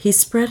 He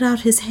spread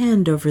out his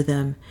hand over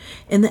them,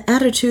 in the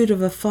attitude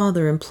of a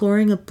father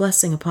imploring a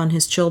blessing upon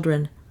his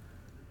children.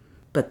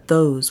 But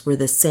those were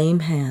the same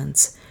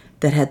hands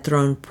that had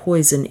thrown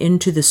poison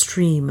into the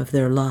stream of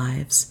their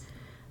lives.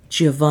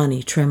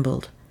 Giovanni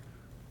trembled.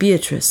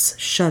 Beatrice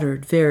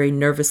shuddered very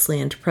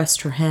nervously and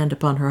pressed her hand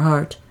upon her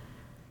heart.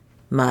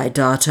 "My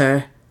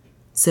daughter,"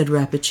 said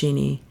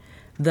Rappaccini,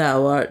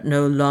 "thou art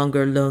no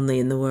longer lonely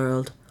in the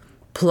world.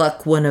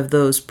 Pluck one of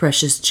those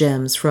precious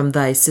gems from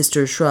thy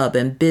sister's shrub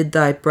and bid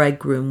thy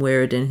bridegroom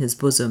wear it in his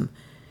bosom.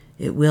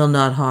 It will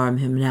not harm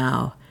him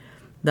now.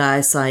 Thy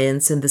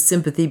science and the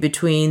sympathy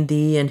between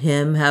thee and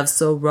him have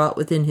so wrought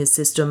within his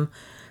system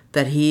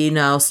that he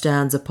now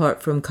stands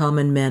apart from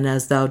common men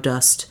as thou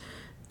dost,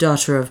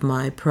 daughter of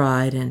my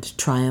pride and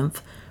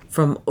triumph,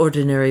 from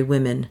ordinary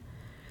women.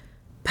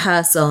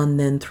 Pass on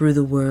then through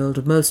the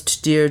world,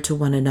 most dear to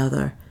one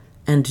another,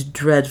 and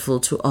dreadful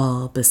to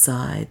all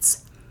besides."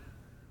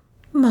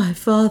 "My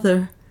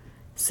father,"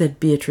 said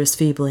Beatrice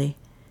feebly,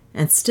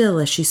 and still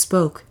as she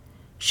spoke,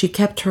 she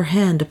kept her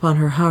hand upon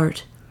her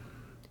heart.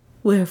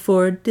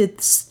 "Wherefore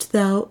didst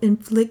thou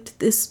inflict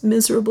this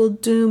miserable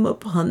doom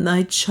upon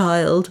thy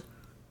child?"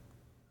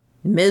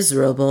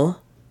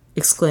 "Miserable?"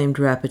 exclaimed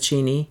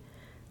Rappaccini.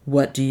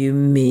 "What do you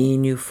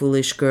mean, you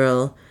foolish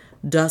girl?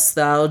 Dost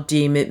thou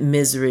deem it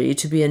misery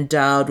to be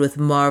endowed with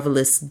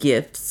marvelous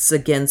gifts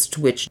against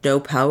which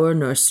no power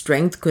nor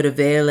strength could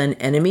avail an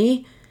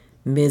enemy?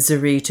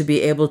 Misery to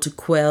be able to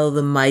quell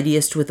the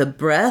mightiest with a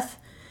breath?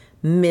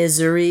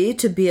 Misery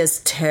to be as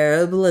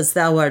terrible as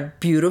thou art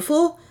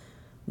beautiful?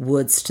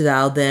 Wouldst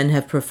thou then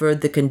have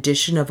preferred the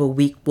condition of a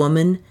weak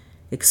woman,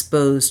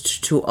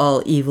 exposed to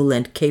all evil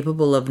and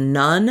capable of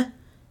none?"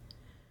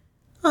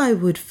 "I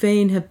would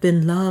fain have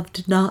been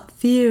loved, not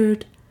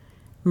feared,"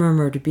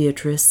 murmured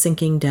Beatrice,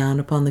 sinking down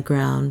upon the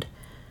ground.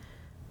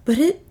 "But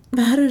it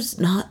matters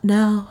not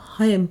now.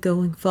 I am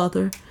going,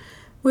 Father,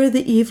 where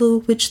the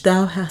evil which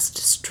thou hast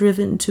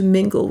striven to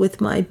mingle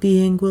with my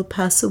being will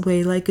pass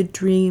away like a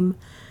dream,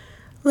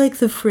 like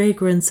the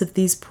fragrance of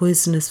these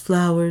poisonous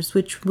flowers,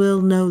 which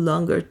will no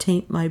longer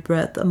taint my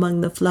breath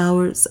among the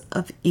flowers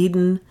of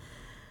Eden.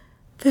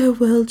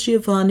 Farewell,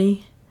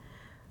 Giovanni.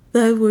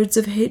 Thy words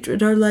of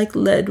hatred are like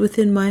lead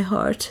within my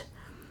heart,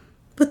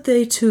 but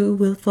they too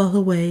will fall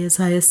away as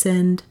I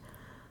ascend.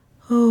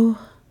 Oh,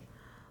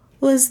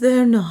 was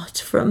there not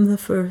from the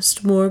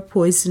first more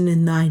poison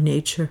in thy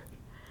nature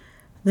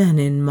than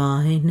in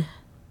mine?"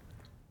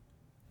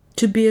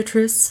 To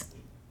Beatrice,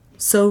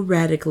 so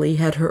radically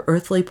had her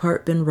earthly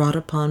part been wrought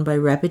upon by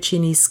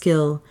Rappaccini's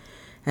skill,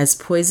 as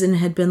poison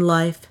had been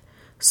life,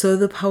 so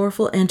the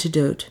powerful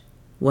antidote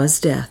was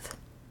death.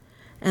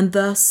 And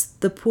thus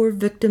the poor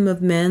victim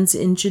of man's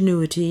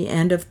ingenuity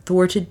and of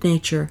thwarted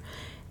nature,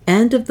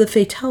 and of the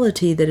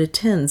fatality that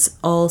attends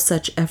all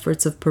such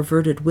efforts of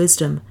perverted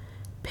wisdom,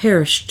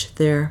 perished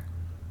there,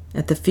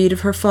 at the feet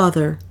of her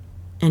father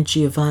and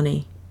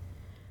Giovanni.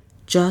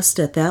 Just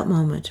at that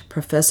moment,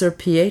 Professor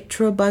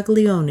Pietro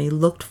Baglioni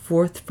looked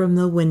forth from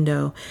the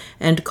window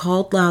and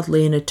called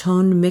loudly in a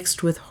tone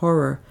mixed with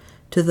horror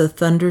to the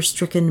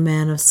thunder-stricken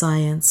man of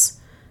science,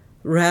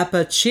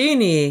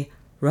 "Rappaccini!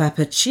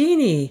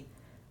 Rappaccini!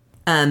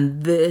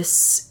 And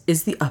this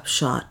is the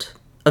upshot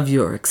of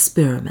your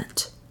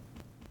experiment."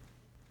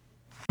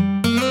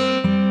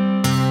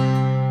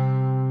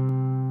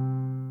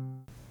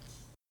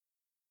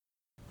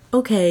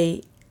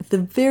 Okay, the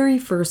very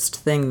first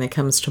thing that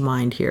comes to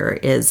mind here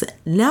is,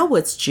 now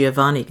what's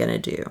Giovanni going to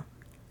do?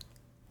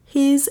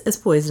 He's as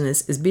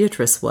poisonous as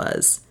Beatrice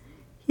was.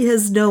 He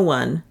has no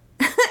one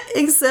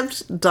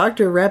except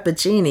Dr.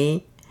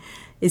 Rappaccini.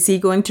 Is he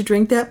going to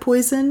drink that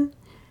poison?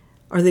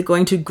 Are they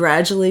going to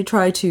gradually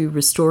try to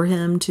restore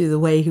him to the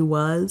way he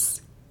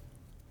was?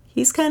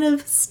 He's kind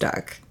of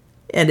stuck,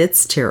 and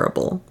it's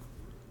terrible.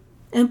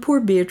 And poor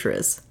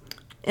Beatrice,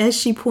 as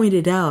she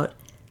pointed out,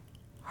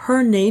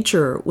 her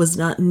nature was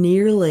not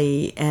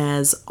nearly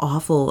as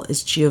awful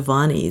as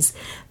Giovanni's.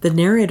 The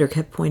narrator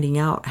kept pointing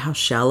out how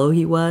shallow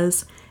he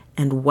was,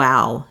 and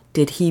wow,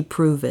 did he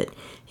prove it.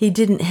 He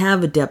didn't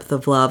have a depth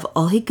of love.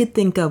 All he could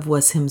think of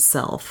was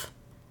himself.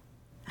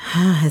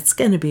 It's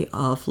going to be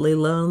awfully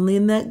lonely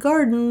in that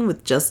garden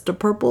with just a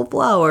purple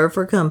flower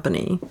for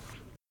company.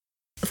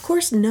 Of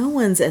course, no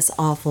one's as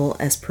awful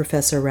as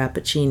Professor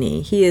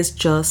Rappaccini. He is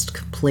just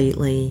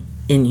completely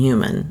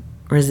inhuman.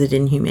 Or is it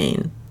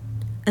inhumane?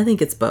 I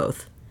think it's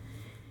both.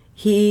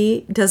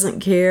 He doesn't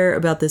care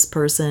about this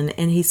person,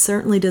 and he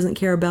certainly doesn't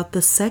care about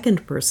the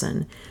second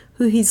person,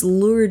 who he's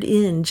lured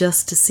in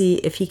just to see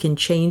if he can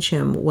change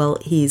him while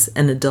he's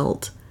an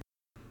adult.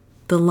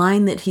 The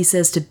line that he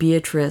says to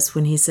Beatrice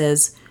when he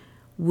says,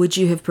 "Would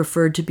you have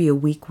preferred to be a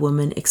weak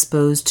woman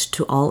exposed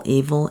to all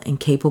evil and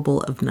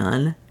capable of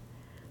none?"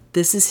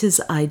 This is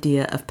his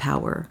idea of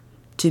power,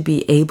 to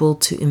be able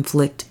to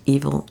inflict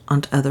evil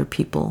on other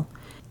people.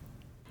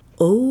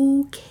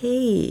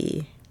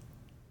 Okay.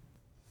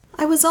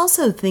 I was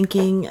also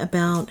thinking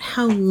about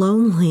how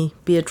lonely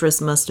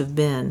Beatrice must have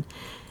been.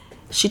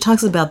 She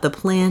talks about the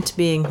plant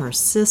being her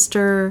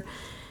sister.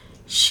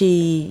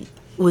 She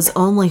was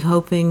only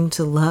hoping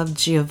to love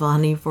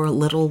Giovanni for a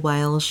little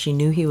while. She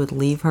knew he would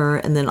leave her,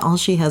 and then all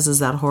she has is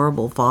that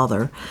horrible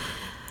father,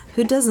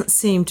 who doesn't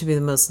seem to be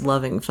the most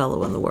loving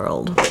fellow in the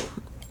world.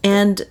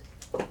 And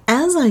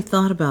as I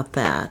thought about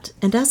that,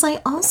 and as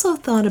I also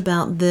thought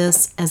about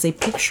this as a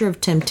picture of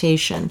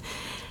temptation,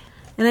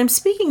 and I'm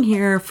speaking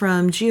here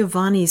from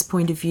Giovanni's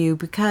point of view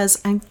because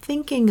I'm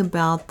thinking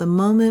about the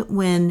moment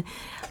when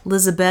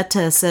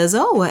Lisabetta says,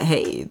 "Oh,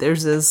 hey,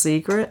 there's a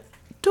secret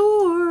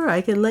door.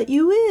 I can let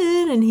you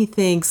in." And he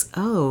thinks,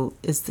 "Oh,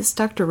 is this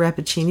Dr.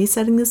 Rappaccini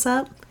setting this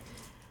up?"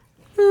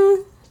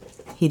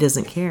 He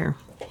doesn't care.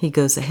 He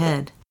goes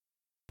ahead.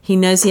 He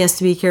knows he has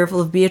to be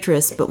careful of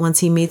Beatrice, but once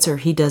he meets her,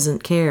 he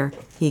doesn't care.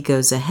 He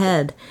goes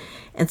ahead.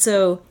 And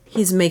so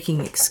he's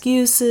making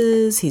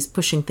excuses. He's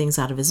pushing things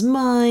out of his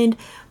mind.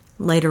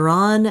 Later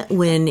on,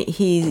 when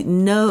he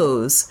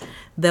knows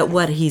that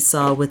what he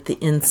saw with the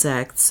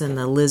insects and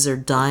the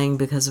lizard dying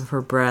because of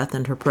her breath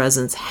and her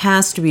presence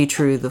has to be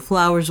true, the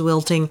flowers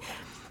wilting,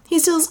 he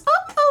says,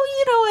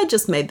 I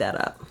just made that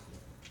up.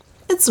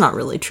 It's not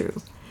really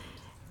true.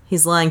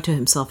 He's lying to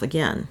himself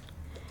again.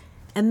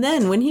 And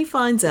then when he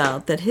finds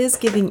out that his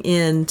giving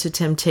in to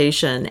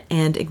temptation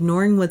and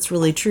ignoring what's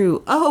really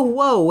true,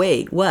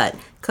 wait, what?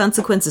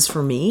 Consequences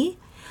for me?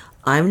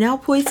 I'm now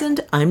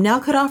poisoned? I'm now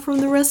cut off from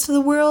the rest of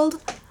the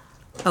world?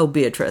 Oh,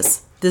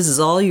 Beatrice, this is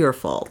all your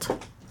fault.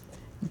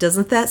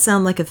 Doesn't that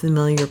sound like a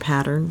familiar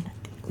pattern?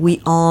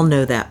 We all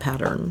know that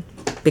pattern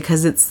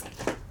because it's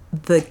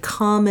the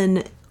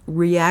common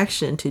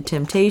reaction to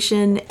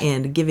temptation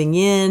and giving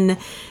in.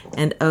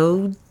 And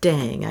oh,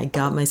 dang, I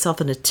got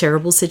myself in a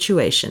terrible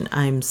situation.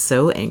 I'm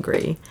so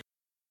angry.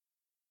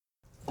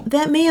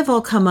 That may have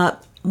all come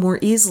up more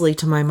easily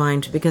to my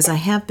mind because I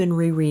have been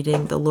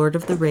rereading The Lord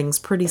of the Rings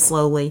pretty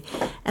slowly,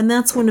 and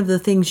that's one of the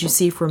things you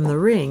see from The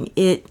Ring.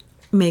 It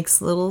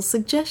makes little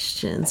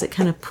suggestions. It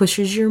kind of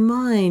pushes your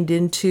mind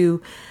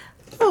into,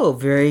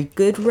 very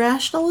good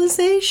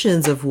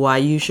rationalizations of why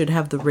you should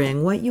have the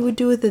ring, what you would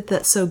do with it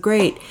that's so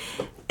great.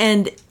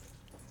 And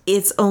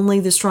it's only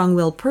the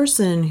strong-willed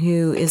person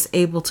who is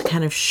able to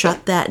kind of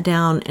shut that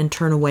down and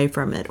turn away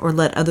from it or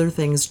let other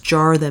things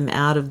jar them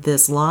out of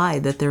this lie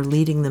that they're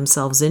leading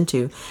themselves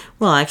into.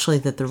 Well, actually,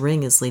 that the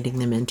ring is leading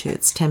them into.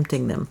 It's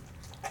tempting them.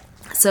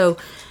 So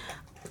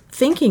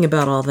thinking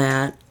about all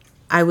that,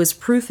 I was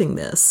proofing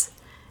this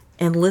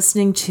and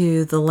listening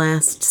to the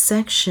last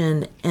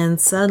section and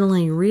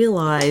suddenly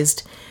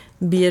realized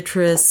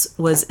Beatrice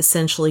was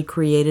essentially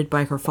created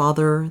by her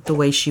father the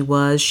way she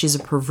was. She's a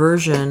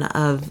perversion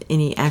of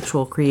any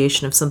actual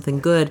creation of something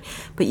good,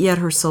 but yet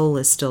her soul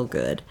is still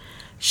good.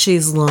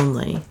 She's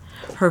lonely.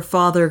 Her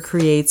father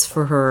creates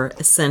for her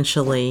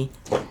essentially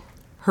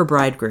her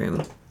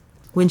bridegroom.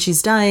 When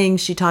she's dying,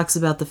 she talks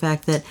about the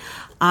fact that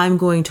I'm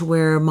going to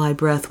where my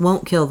breath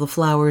won't kill the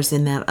flowers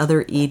in that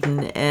other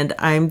Eden, and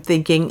I'm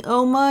thinking,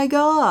 oh my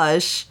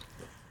gosh,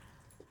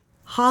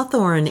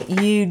 Hawthorne,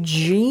 you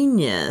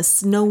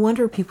genius. No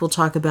wonder people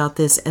talk about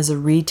this as a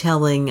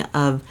retelling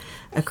of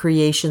a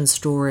creation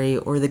story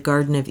or the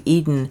Garden of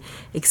Eden,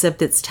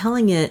 except it's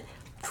telling it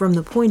from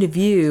the point of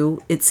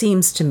view, it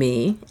seems to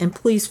me, and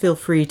please feel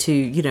free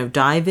to,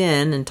 dive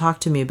in and talk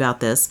to me about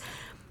this,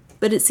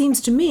 but it seems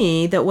to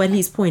me that what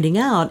he's pointing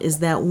out is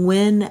that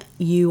when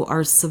you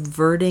are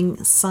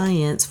subverting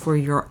science for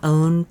your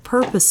own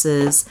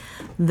purposes,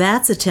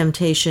 that's a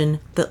temptation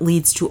that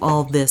leads to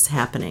all this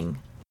happening.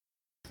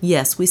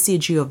 Yes, we see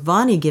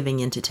Giovanni giving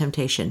in to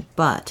temptation,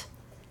 but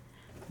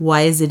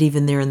why is it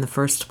even there in the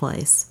first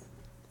place?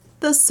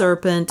 The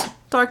serpent,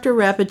 Dr.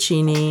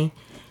 Rappaccini,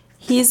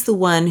 he's the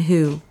one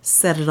who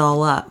set it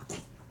all up.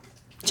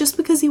 Just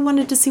because he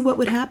wanted to see what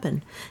would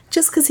happen.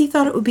 Just because he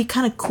thought it would be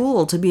kind of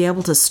cool to be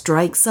able to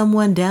strike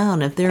someone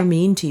down if they're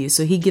mean to you.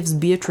 So he gives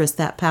Beatrice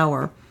that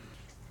power.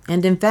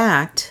 And in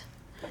fact,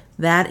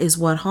 that is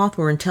what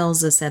Hawthorne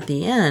tells us at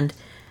the end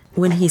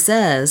when he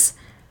says,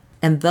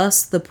 "And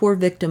thus the poor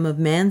victim of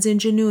man's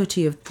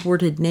ingenuity of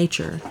thwarted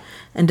nature,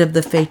 and of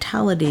the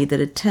fatality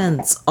that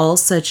attends all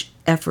such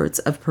efforts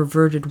of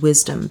perverted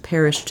wisdom,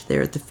 perished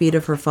there at the feet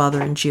of her father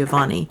and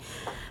Giovanni."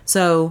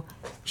 So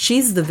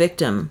she's the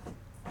victim,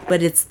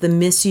 but it's the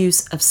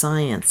misuse of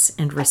science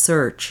and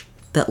research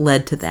that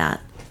led to that.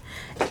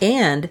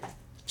 And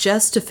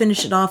just to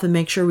finish it off and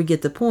make sure we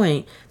get the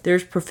point,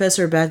 there's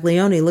Professor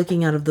Baglioni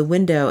looking out of the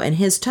window, and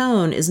his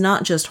tone is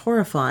not just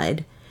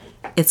horrified,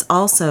 it's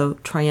also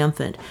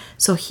triumphant.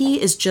 So he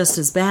is just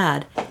as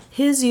bad.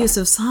 His use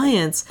of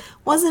science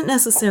wasn't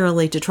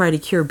necessarily to try to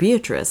cure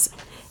Beatrice.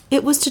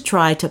 It was to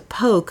try to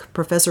poke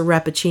Professor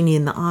Rappaccini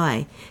in the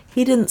eye.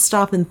 He didn't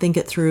stop and think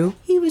it through.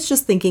 He was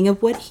just thinking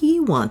of what he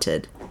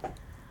wanted.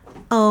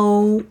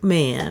 Oh,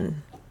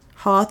 man.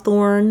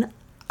 Hawthorne,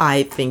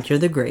 I think you're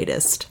the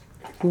greatest.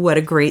 What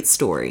a great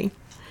story.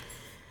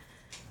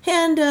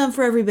 And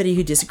for everybody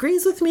who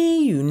disagrees with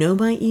me, you know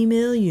my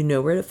email, you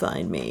know where to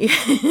find me.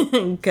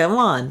 Come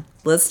on,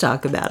 let's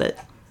talk about it.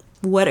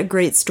 What a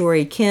great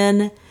story.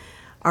 Ken,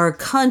 our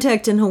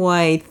contact in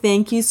Hawaii,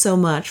 thank you so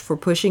much for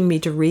pushing me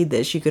to read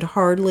this. You could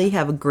hardly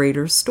have a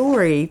greater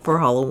story for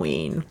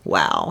Halloween.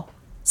 Wow,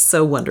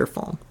 so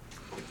wonderful.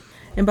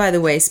 And by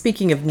the way,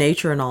 speaking of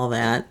nature and all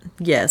that,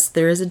 yes,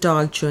 there is a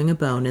dog chewing a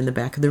bone in the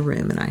back of the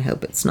room, and I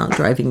hope it's not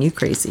driving you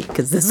crazy,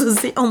 because this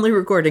was the only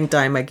recording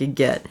time I could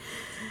get.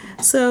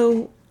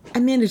 So I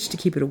managed to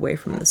keep it away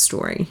from the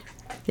story.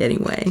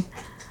 Anyway,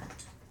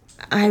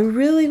 I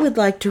really would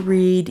like to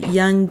read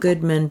Young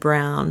Goodman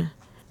Brown,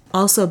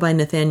 also by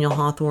Nathaniel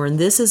Hawthorne.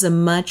 This is a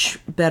much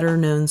better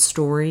known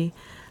story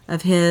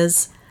of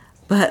his,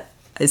 but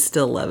I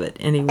still love it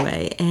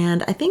anyway.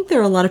 And I think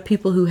there are a lot of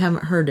people who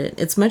haven't heard it.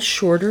 It's much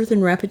shorter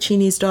than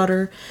Rappaccini's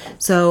Daughter,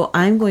 so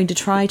I'm going to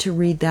try to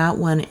read that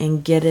one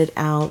and get it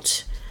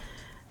out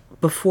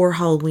before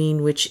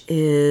Halloween, which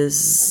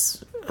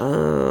is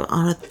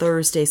on a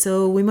Thursday,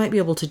 so we might be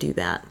able to do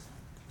that.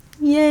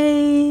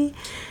 Yay!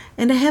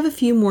 And I have a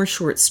few more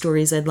short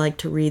stories I'd like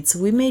to read, so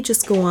we may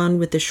just go on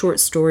with the short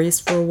stories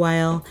for a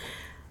while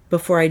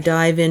before I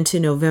dive into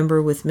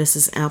November with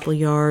Mrs.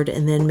 Appleyard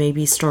and then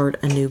maybe start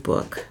a new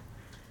book.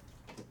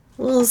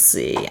 We'll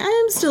see.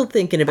 I'm still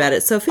thinking about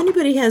it. So if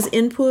anybody has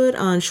input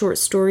on short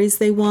stories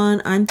they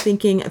want, I'm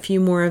thinking a few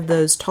more of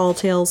those tall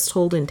tales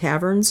told in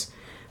taverns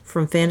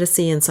from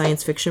fantasy and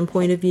science fiction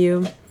point of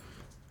view.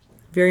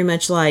 Very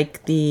much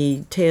like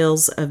the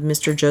tales of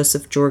Mr.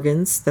 Joseph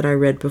Jorgens that I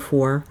read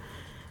before.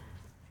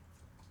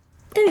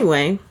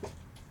 Anyway,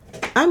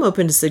 I'm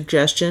open to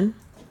suggestion.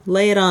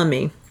 Lay it on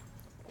me.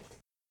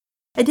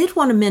 I did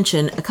want to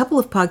mention a couple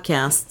of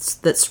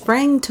podcasts that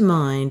sprang to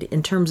mind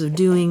in terms of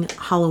doing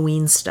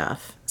Halloween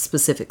stuff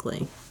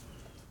specifically.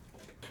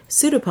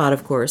 Pseudopod,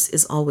 of course,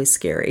 is always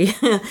scary,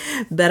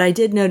 but I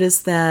did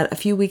notice that a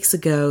few weeks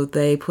ago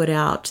they put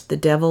out The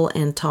Devil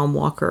and Tom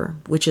Walker,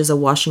 which is a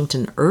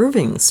Washington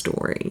Irving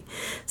story.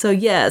 So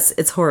yes,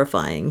 it's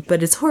horrifying,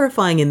 but it's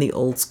horrifying in the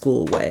old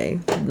school way,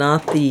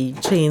 not the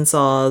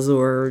chainsaws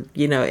or,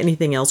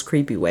 anything else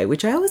creepy way,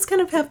 which I always kind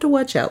of have to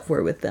watch out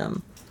for with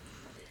them.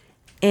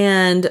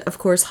 And, of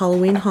course,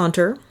 Halloween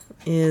Haunter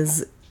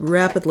is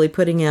rapidly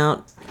putting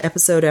out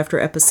episode after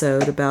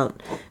episode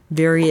about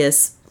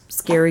various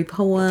scary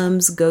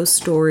poems, ghost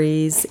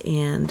stories,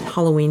 and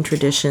Halloween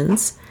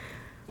traditions.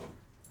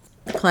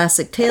 The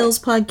Classic Tales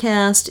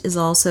podcast is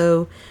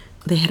also,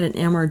 they had an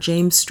M.R.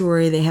 James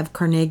story. They have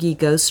Carnegie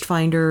Ghost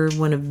Finder,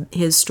 one of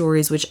his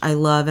stories, which I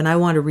love, and I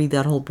want to read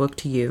that whole book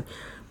to you.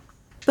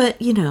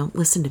 But,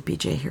 listen to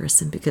B.J.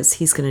 Harrison, because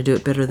he's going to do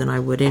it better than I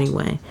would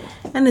anyway.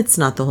 And it's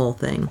not the whole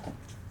thing.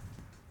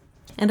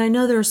 And I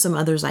know there are some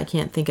others I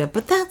can't think of,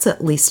 but that's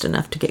at least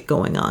enough to get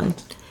going on.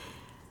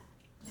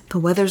 The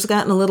weather's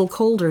gotten a little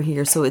colder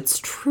here, so it's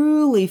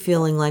truly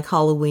feeling like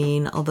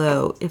Halloween,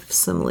 although if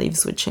some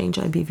leaves would change,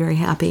 I'd be very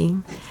happy.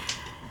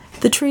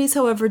 The trees,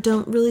 however,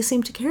 don't really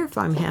seem to care if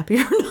I'm happy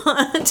or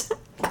not.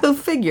 Go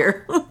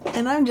figure.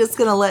 And I'm just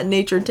going to let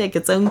nature take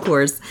its own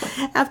course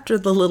after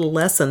the little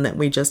lesson that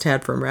we just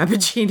had from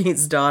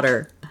Rappaccini's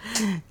Daughter.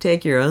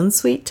 Take your own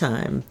sweet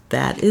time.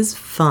 That is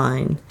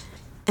fine.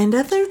 And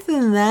other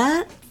than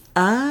that,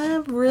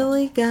 I've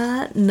really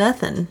got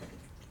nothing.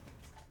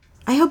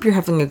 I hope you're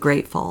having a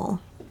great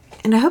fall.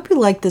 And I hope you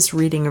like this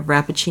reading of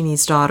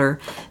Rappaccini's Daughter.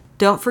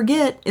 Don't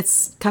forget,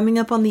 it's coming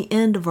up on the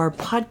end of our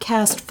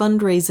podcast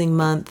fundraising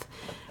month,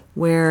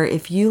 where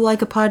if you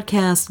like a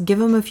podcast, give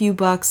them a few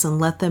bucks and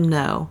let them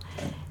know.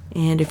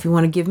 And if you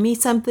want to give me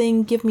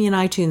something, give me an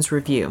iTunes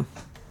review.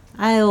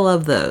 I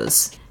love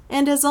those.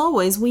 And as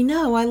always, we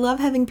know I love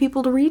having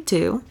people to read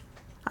to.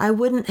 I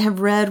wouldn't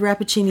have read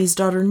Rappaccini's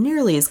Daughter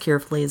nearly as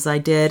carefully as I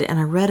did, and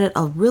I read it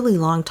a really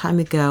long time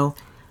ago.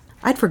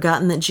 I'd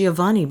forgotten that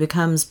Giovanni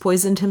becomes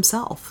poisoned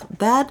himself.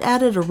 That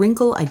added a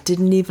wrinkle I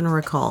didn't even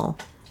recall.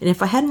 And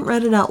if I hadn't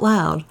read it out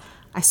loud,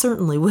 I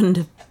certainly wouldn't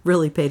have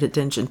really paid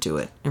attention to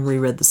it and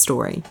reread the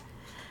story.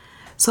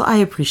 So I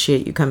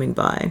appreciate you coming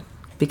by,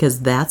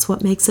 because that's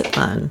what makes it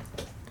fun.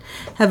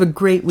 Have a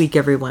great week,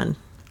 everyone.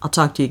 I'll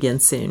talk to you again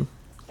soon.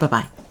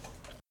 Bye-bye.